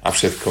a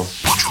všetko.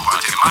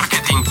 Počúvate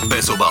Marketing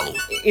bez obalu.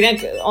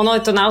 Inak ono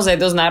je to naozaj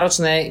dosť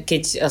náročné,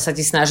 keď sa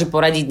ti snaží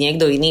poradiť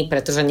niekto iný,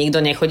 pretože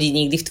nikto nechodí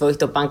nikdy v tvojich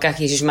topánkach.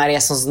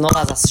 Ježišmaria, som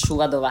znova zase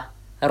Šuvadová.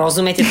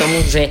 Rozumiete tomu,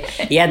 že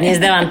ja dnes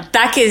dávam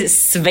také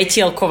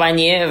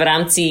svetielkovanie v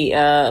rámci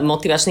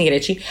motivačných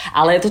rečí,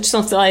 ale to, čo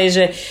som chcela je,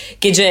 že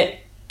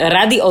keďže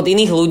rady od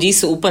iných ľudí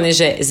sú úplne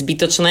že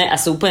zbytočné a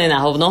sú úplne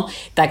na hovno,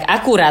 tak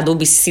akú radu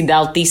by si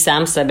dal ty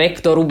sám sebe,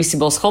 ktorú by si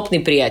bol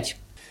schopný prijať?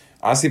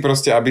 Asi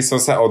proste, aby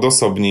som sa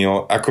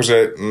odosobnil.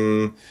 Akože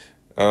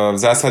v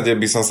zásade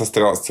by som sa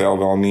strel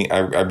veľmi,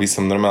 aby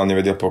som normálne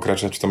vedel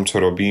pokračovať v tom,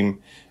 čo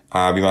robím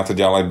a aby ma to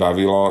ďalej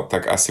bavilo,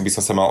 tak asi by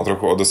som sa mal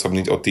trochu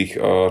odosobniť od tých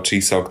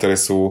čísel,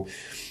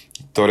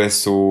 ktoré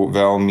sú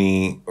veľmi...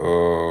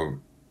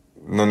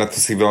 No na to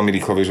si veľmi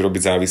rýchlo vieš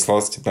robiť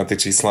závislosť na tie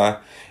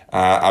čísla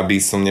a aby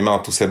som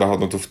nemal tú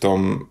sebahodnotu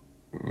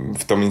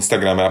v tom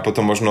Instagrame a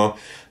potom možno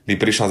by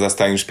prišla zase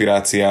tá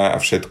inšpirácia a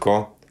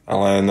všetko,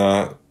 ale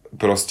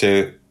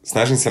proste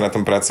snažím sa na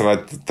tom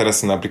pracovať.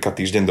 Teraz som napríklad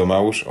týždeň doma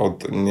už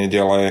od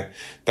nedele,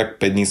 tak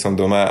 5 dní som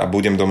doma a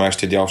budem doma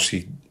ešte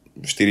ďalších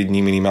 4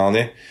 dní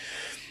minimálne,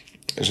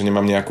 že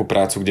nemám nejakú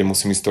prácu, kde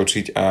musím ísť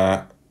točiť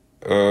a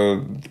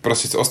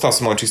proste ostal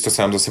som len čisto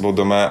sám so sebou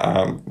doma a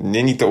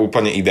není to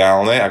úplne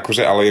ideálne,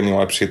 akože, ale je mi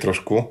lepšie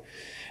trošku,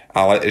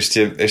 ale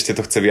ešte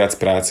to chce viac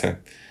práce.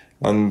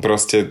 Len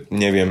proste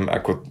neviem,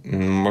 ako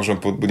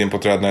možno budem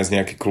potrebovať nájsť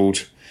nejaký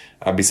kľúč,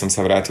 aby som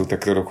sa vrátil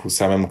tak trochu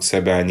samému k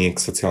sebe a nie k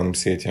sociálnym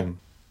sieťam.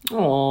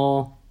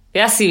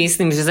 Ja si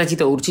myslím, že sa ti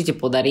to určite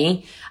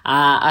podarí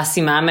a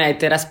asi máme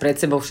aj teraz pred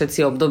sebou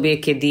všetci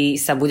obdobie,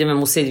 kedy sa budeme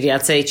musieť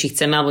viacej, či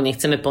chceme alebo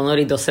nechceme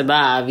ponoriť do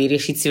seba a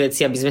vyriešiť si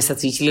veci, aby sme sa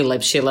cítili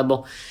lepšie,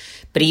 lebo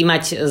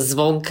príjmať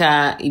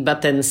zvonka iba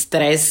ten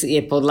stres je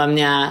podľa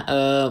mňa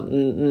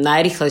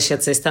najrýchlejšia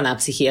cesta na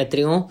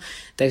psychiatriu.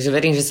 Takže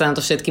verím, že sa nám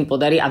to všetkým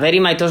podarí a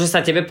verím aj to, že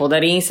sa tebe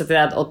podarí sa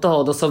teda od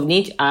toho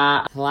odosobniť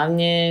a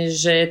hlavne,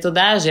 že to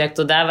dáš, že ak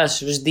to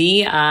dávaš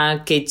vždy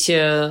a keď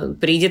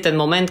príde ten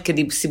moment,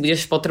 kedy si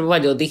budeš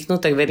potrebovať oddychnúť,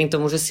 tak verím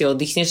tomu, že si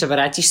oddychneš a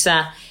vrátiš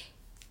sa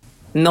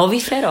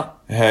nový Fero.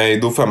 Hej,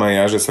 dúfam aj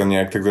ja, že sa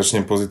nejak tak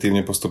začnem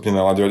pozitívne postupne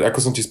nalaďovať. Ako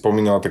som ti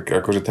spomínal, tak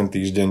akože ten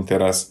týždeň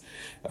teraz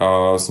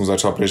som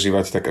začal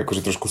prežívať tak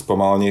akože trošku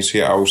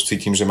spomalenejšie a už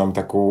cítim, že mám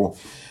takú,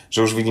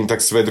 že už vidím tak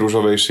svet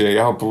ružovejšie.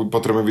 Ja ho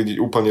potrebujem vidieť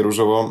úplne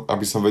ružovo,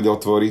 aby som vedel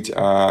tvoriť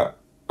a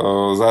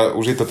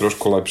už je to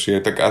trošku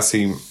lepšie, tak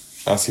asi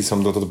som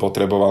toto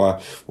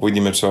potrebovala.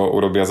 Uvidíme, čo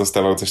urobia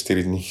zostávajúce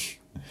 4 dní.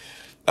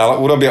 Ale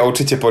urobia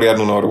určite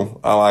poriadnu noru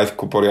a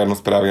liveku poriadnu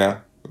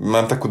spravia.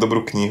 Mám takú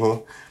dobrú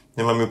knihu,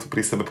 nemám ju tu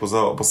pri sebe,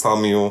 poslal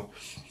mi ju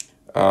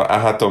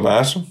Aha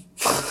Tomáš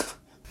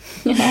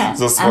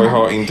zo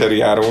svojho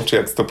interiáru,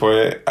 čiac to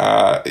poje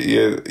a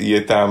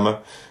je tam,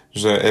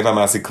 že Eva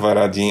Maziková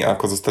radí,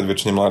 ako zostať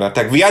večne mladá.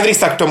 Tak vyjadri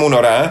sa k tomu,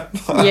 Nora.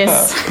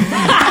 Yes.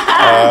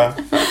 A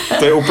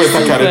to je úplne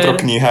taká retro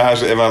kniha,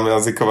 že Eva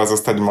Maziková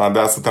zostať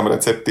mladá, sú tam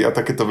recepty a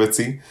takéto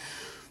veci.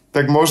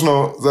 Tak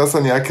možno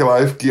zasa nejaké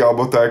liveky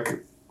alebo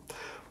tak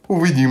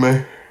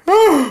uvidíme.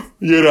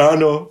 Je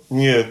ráno.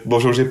 Nie,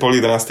 bože, už je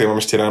 10:30, ja mám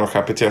ešte ráno,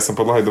 chápete? Ja som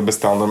po dlhej dobe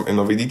stál,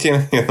 no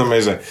vidíte?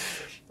 Že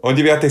o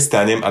 9:00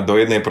 stanem a do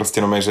 1:00 proste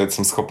že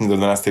som schopný do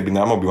 12:00 byť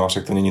na mobil,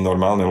 však to není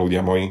normálne,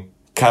 ľudia moji.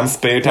 Kam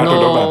speje táto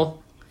doba?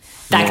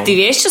 Tak ty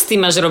vieš, čo s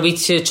tým máš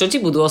robiť, čo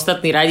ti budú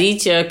ostatní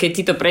radiť, keď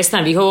ti to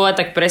presne vyhovovať,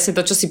 tak presne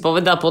to, čo si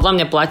povedal, podľa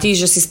mňa platí,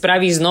 že si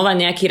spravíš znova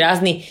nejaký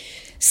rázny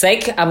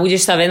sek a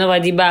budeš sa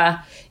venovať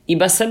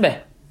iba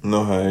sebe.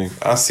 No hej,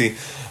 asi.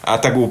 A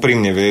tak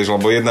úprimne, vieš,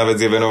 lebo jedna vec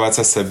je venovať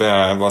sa sebe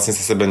a vlastne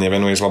sa sebe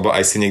nevenuješ, lebo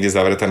aj si niekde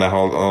zavretá na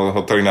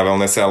hoteli na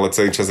wellnesse, ale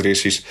celý čas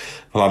riešiš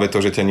v hlave to,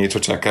 že ťa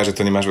niečo čaká, že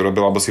to nemáš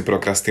urobiť, alebo si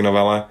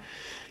prokrastinovala.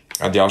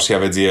 A ďalšia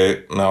vec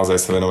je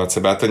naozaj sa venovať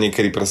sebe. A to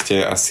niekedy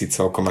proste asi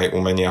celkom aj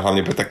umenie,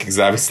 hlavne pre takých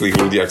závislých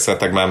ľudí, ak sa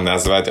tak mám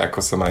nazvať, ako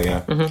som aj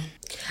ja. Uh-huh.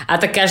 A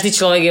tak každý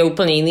človek je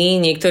úplne iný.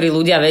 Niektorí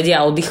ľudia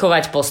vedia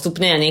oddychovať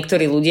postupne a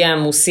niektorí ľudia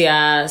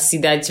musia si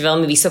dať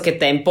veľmi vysoké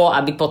tempo,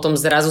 aby potom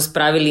zrazu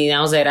spravili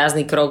naozaj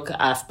rázny krok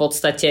a v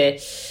podstate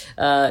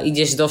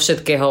ideš do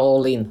všetkého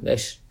all in,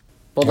 vieš.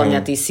 Podľa mňa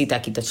ty si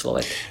takýto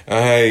človek.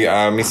 Hej,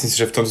 a myslím si,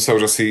 že v tomto sa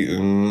už asi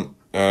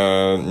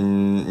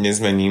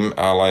nezmením,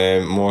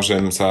 ale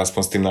môžem sa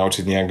aspoň s tým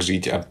naučiť nejak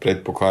žiť a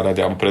predpokladať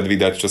alebo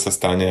predvídať, čo sa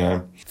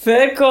stane.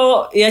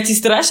 Ferko, ja ti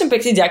strašne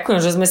pekne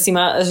ďakujem, že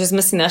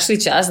sme si našli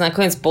čas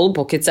nakoniec spolu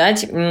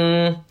pokecať.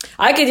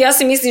 Aj keď ja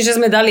si myslím, že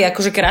sme dali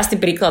akože krásny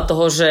príklad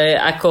toho, že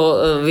ako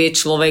vie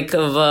človek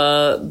v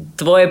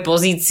tvojej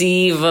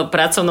pozícii v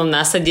pracovnom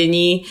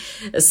nasadení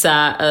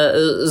sa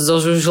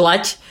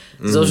zožužvať,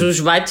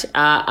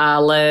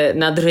 ale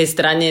na druhej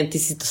strane ty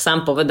si to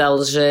sám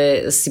povedal,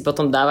 že si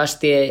potom dávaš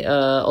tie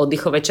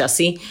oddychové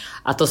časy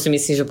a to si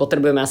myslím, že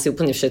potrebujeme asi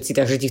úplne všetci,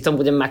 takže ti v tom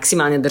budem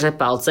maximálne držať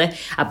palce.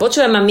 A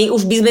počujem, my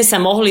už by sme sa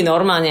mohli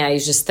normálne aj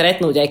že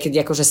stretnúť, aj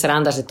keď akože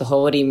sranda, že to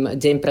hovorím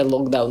deň pred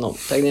lockdownom,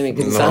 tak neviem,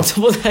 keď sa nám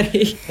to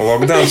podarí.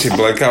 Lockdown či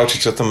blackout, či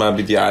čo to má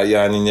byť,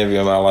 ja ani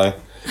neviem, ale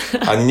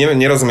ani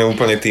nerozumiem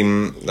úplne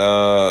tým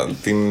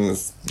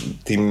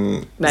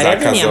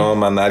zákazom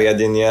a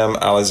nariadeniam,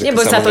 ale že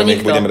to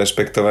samozrejme budem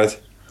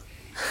rešpektovať.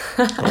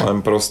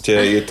 Len proste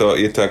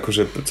je to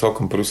akože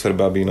celkom prúser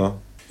babí,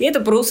 no. Je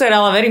to prúser,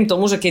 ale verím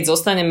tomu, že keď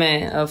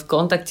zostaneme v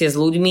kontakte s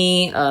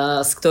ľuďmi,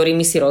 s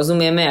ktorými si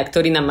rozumieme a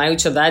ktorí nám majú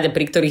čo dať a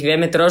pri ktorých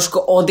vieme trošku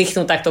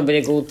oddychnúť, tak to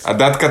bude good. A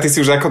Datka, ty si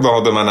už ako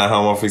dlho doma na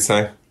home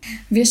office?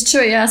 Vieš čo,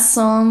 ja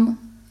som,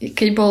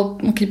 keď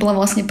bola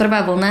vlastne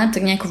prvá vlna, tak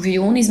nejako v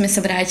júni sme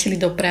sa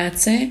vrátili do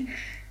práce.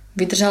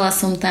 Vydržala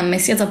som tam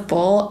mesiac a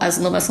pol a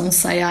znova som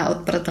sa ja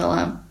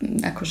odpratala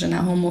akože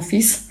na home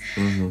office.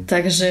 Mm-hmm.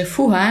 Takže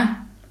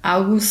fúha,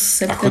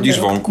 august, september. A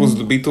chodíš vonku z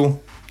bytu?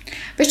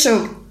 Vieš čo,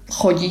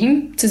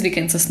 chodím, cez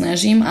víkend sa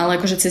snažím, ale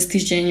akože cez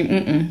týždeň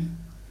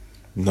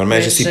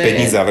Normálne, že si 5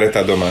 dní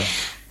zavretá doma.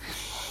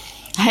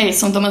 Hej,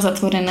 som doma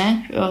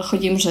zatvorená,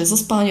 chodím že zo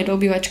spálne do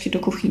obývačky do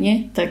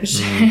kuchyne,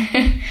 takže...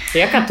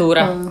 Jaká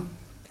túra?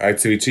 Aj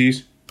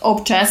cvičíš?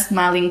 Občas,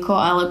 malinko,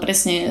 ale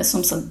presne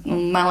som sa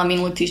mala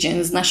minulý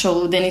týždeň s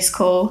našou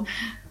Deniskou,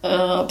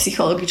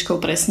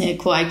 psychologičkou presne,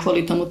 aj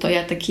kvôli tomuto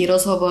ja taký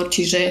rozhovor,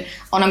 čiže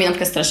ona mi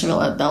napríklad strašne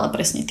veľa dala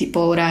presne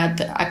tipov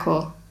rád,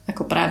 ako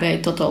práve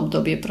aj toto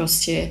obdobie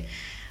proste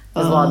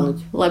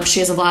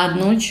lepšie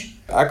zvládnuť.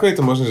 Ako je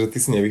to možné, že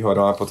ty si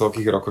nevyhorala po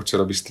toľkých rokoch, čo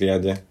robíš v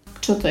triade?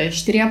 Čo to je,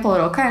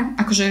 4,5 roka?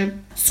 Akože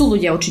sú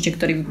ľudia určite,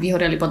 ktorí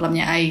vyhoreli podľa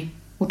mňa aj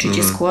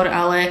určite skôr,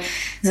 ale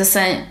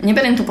zase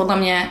neberiem to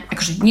podľa mňa,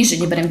 akože nie, že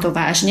neberiem to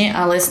vážne,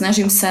 ale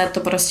snažím sa to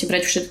proste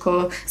brať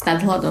všetko s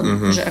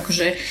nadhľadom. Že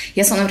akože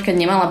ja som napríklad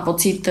nemala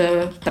pocit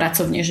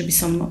pracovne, že by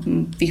som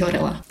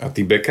vyhorela. A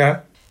ty,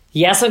 Beka?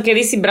 Ja som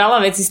kedysi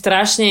brala veci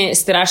strašne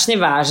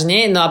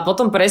vážne, no a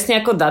potom presne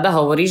ako Dada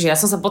hovorí, že ja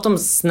som sa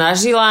potom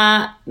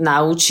snažila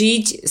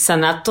naučiť sa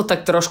na to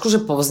tak trošku,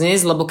 že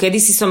povzniesť, lebo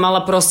kedysi som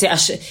mala proste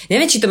až,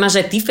 neviem, či to máš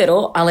aj ty,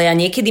 Fero, ale ja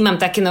niekedy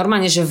mám také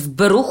normálne, že v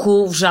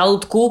bruchu, v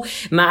žalúdku,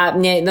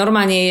 mne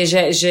normálne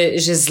je,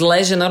 že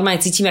zle, že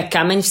normálne cítim jak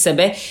kameň v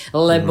sebe,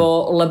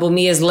 lebo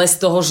mi je zle z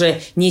toho, že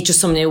niečo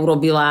som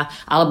neurobila,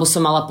 alebo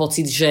som mala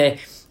pocit,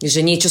 že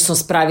niečo som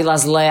spravila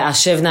zle a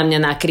šéf na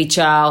mňa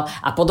nakričal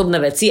a podobné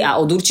veci a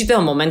od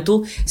určitého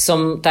momentu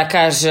som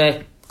taká,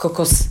 že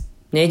kokos,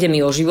 nejde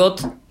mi o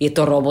život, je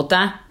to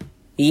robota,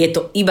 je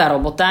to iba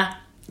robota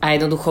a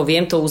jednoducho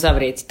viem to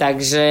uzavrieť.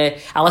 Takže,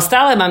 ale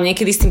stále mám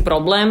niekedy s tým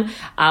problém,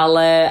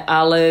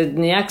 ale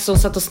nejak som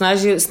sa to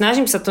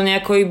snažím sa to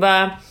nejako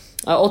iba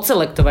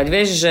odselektovať,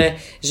 vieš,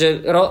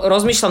 že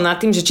rozmýšľam nad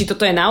tým, že či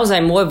toto je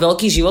naozaj môj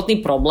veľký životný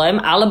problém,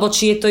 alebo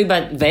či je to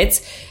iba vec,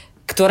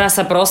 ktorá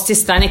sa proste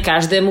stane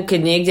každému, keď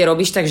niekde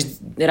robíš, tak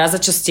raz za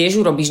čas tiež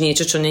urobíš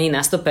niečo, čo není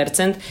na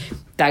 100%.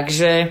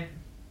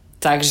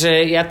 Takže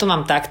ja to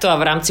mám takto a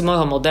v rámci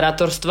môjho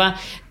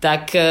moderátorstva,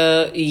 tak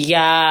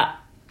ja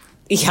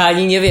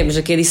ani neviem,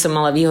 že kedy som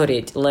mala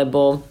vyhorieť,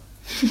 lebo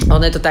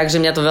ono je to tak, že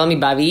mňa to veľmi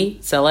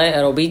baví celé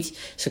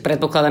robiť, však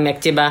predpokladám,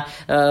 jak teba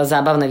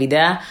zábavné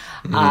videá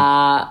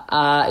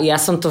a ja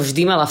som to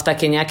vždy mala v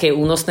takej nejakej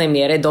únosnej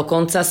miere,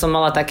 dokonca som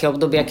mala také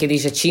obdobia,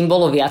 kedy, že čím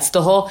bolo viac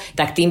toho,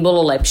 tak tým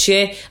bolo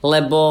lepšie,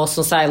 lebo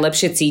som sa aj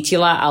lepšie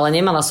cítila, ale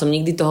nemala som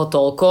nikdy toho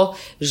toľko,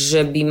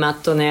 že by ma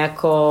to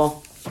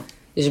nejako,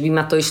 že by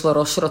ma to išlo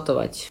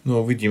rozšrotovať.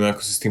 No uvidíme,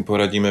 ako si s tým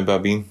poradíme,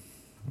 babi,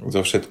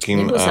 so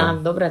všetkým. Neboj sa,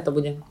 dobré to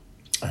bude.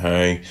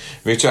 Hej,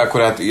 vieš čo,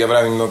 akurát, ja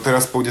vravím, no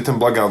teraz pôjde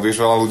ten blackout, vieš,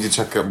 veľa ľudí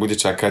bude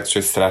čakať,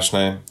 čo je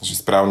strašné, že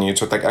správ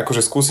niečo, tak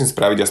akože skúsim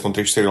spraviť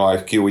aspoň 3-4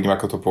 liveky, uvidím,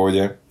 ako to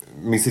pôjde.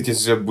 Myslíte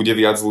si, že bude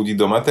viac ľudí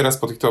doma teraz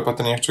po týchto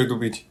opatreniach, čo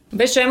idú byť?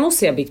 Vieš čo, aj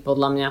musia byť,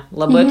 podľa mňa,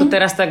 lebo je to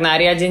teraz tak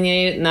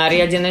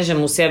nariadené, že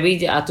musia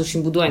byť a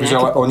tuším budú aj nejaké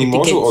pokuty. Ale oni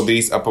môžu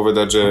odísť a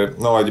povedať, že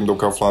no idem do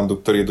Kauflandu,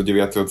 ktorý je do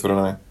 9.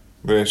 otvorené,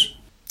 vieš.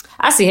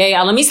 Asi hej,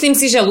 ale myslím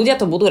si, že ľudia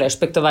to budú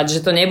rešpektovať, že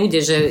to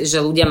nebude, že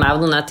ľudia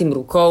mávnu nad tým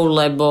rukou,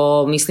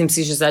 lebo myslím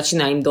si, že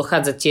začína im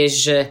dochádzať tiež,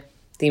 že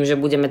tým, že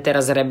budeme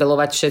teraz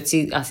rebelovať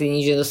všetci, asi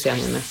nič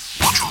nedosiahneme.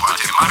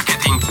 Počúvate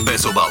Marketing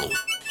bez obalu.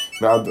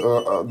 A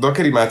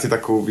dokedy máte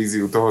takú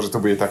víziu toho, že to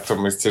bude takto,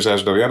 myslíte, že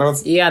až do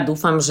Vianoc? Ja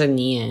dúfam, že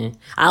nie.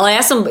 Ale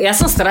ja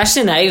som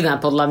strašne naivná,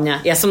 podľa mňa.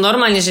 Ja som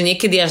normálne, že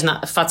niekedy až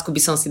na facku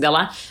by som si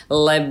dala,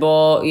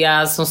 lebo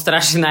ja som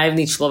strašne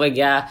naivný človek.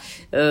 Ja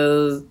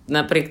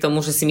napriek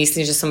tomu, že si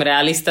myslím, že som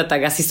realista,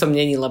 tak asi som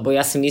není, lebo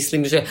ja si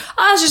myslím, že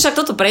však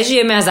toto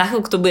prežijeme a za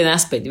chvíľku to bude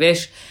naspäť,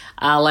 vieš.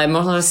 Ale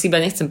možno, že si iba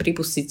nechcem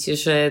pripustiť,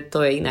 že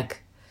to je inak.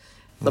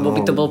 Lebo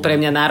by to bol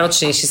pre mňa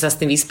náročnejšie sa s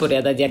tým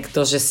vysporiadať, jak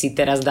to, že si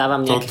teraz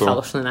dávam nejaké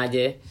falošné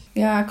nádeje.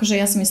 Ja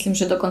si myslím,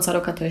 že do konca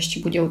roka to ešte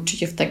bude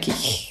určite v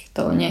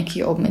takýchto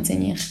nejakých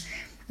obmedzeniach.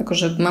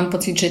 Akože mám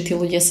pocit, že tí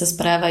ľudia sa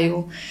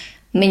správajú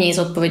menej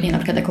zodpovedne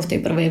napríklad ako v tej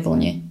prvej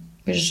vlne.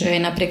 Že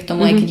napriek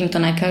tomu, aj keď im to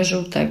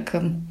nakážu, tak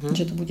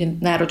že to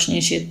bude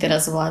náročnejšie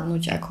teraz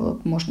zvládnuť,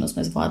 ako možno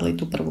sme zvládli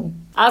tú prvú.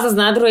 A zase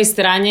na druhej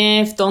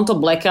strane v tomto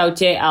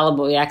blackoute,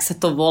 alebo jak sa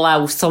to volá,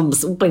 už som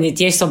úplne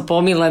tiež som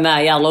pomilená,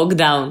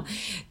 lockdown,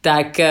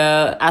 tak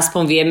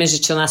aspoň vieme, že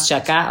čo nás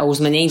čaká a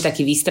už sme nie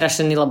takí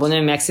vystrašení, lebo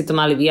neviem, jak si to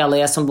mali vy,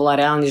 ale ja som bola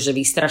reálne, že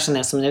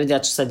vystrašená, ja som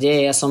nevedela, čo sa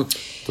deje,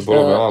 to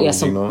bolo veľa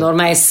ľudí,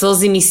 normálne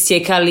slzy mi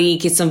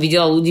stekali, keď som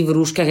videla ľudí v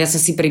rúškach, ja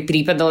som si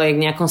pripadala jak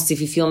v nejakom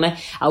sci-fi filme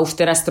a už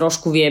teraz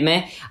trošku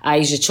vieme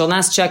aj, že čo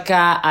nás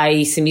čaká,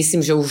 aj si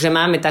myslím, že už že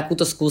máme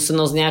takúto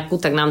skúsenosť nejakú,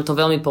 tak nám to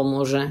veľmi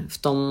pomôže v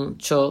tom,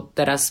 čo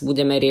teraz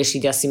budeme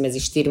riešiť asi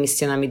medzi 4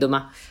 stenami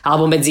doma,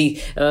 alebo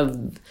medzi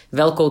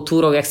veľkou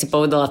túrou, jak si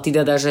povedala ty,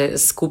 Dada, že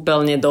z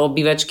kúpeľne do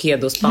obývačky a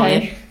do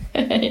spálne.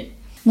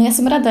 No ja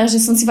som rada, že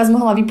som si vás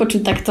mohla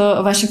vypočuť takto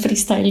vaše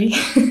freestyly.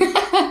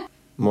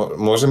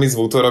 Môžem ísť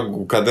v útorok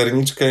ku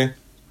kaderničke?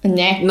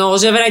 Nie. No,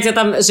 že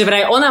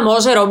vraj ona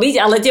môže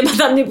robiť, ale teba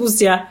tam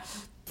nepustia.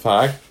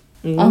 Fakt?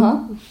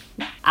 Aha.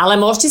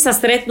 Ale môžete sa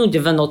stretnúť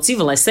v noci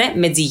v lese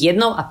medzi 1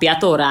 a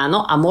 5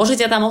 ráno a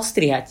môžete tam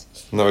ostrihať.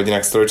 No veď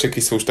inak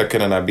strojčeky sú už také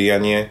na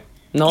nabíjanie.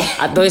 No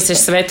a dojeseš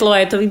svetlo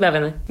a je to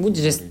vybavené. Buď,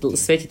 že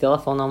svieti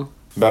telefónom.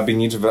 Babi,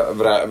 nič,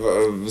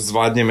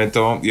 zvládneme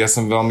to. Ja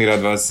som veľmi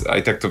rád vás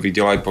aj takto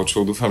videl, aj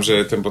počul. Dúfam,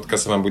 že ten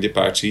podcast sa vám bude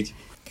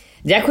páčiť.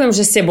 Ďakujem,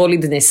 že ste boli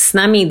dnes s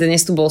nami.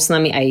 Dnes tu bol s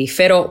nami aj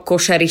Fero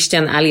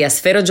Košarišťan alias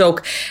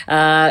Ferojoke,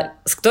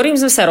 s ktorým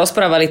sme sa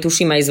rozprávali,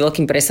 tuším, aj s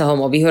veľkým presahom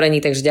o vyhorení,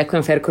 takže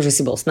ďakujem, Ferko, že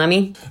si bol s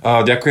nami.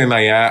 Ďakujem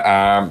aj ja a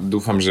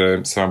dúfam,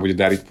 že sa vám bude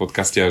dariť v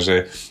podcaste a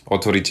že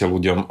otvoríte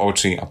ľuďom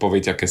oči a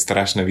poviete, aké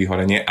strašné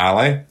vyhorenie,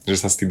 ale že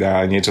sa s tým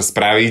dá niečo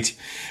spraviť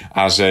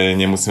a že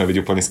nemusíme byť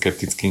úplne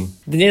skeptickí.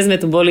 Dnes sme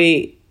tu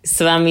boli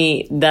s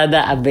vami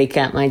Dada a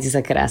Beka. Majte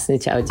sa krásne,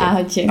 čaute.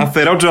 Ahojte. A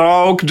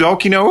Ferojoke,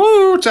 Jokino,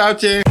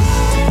 čaute.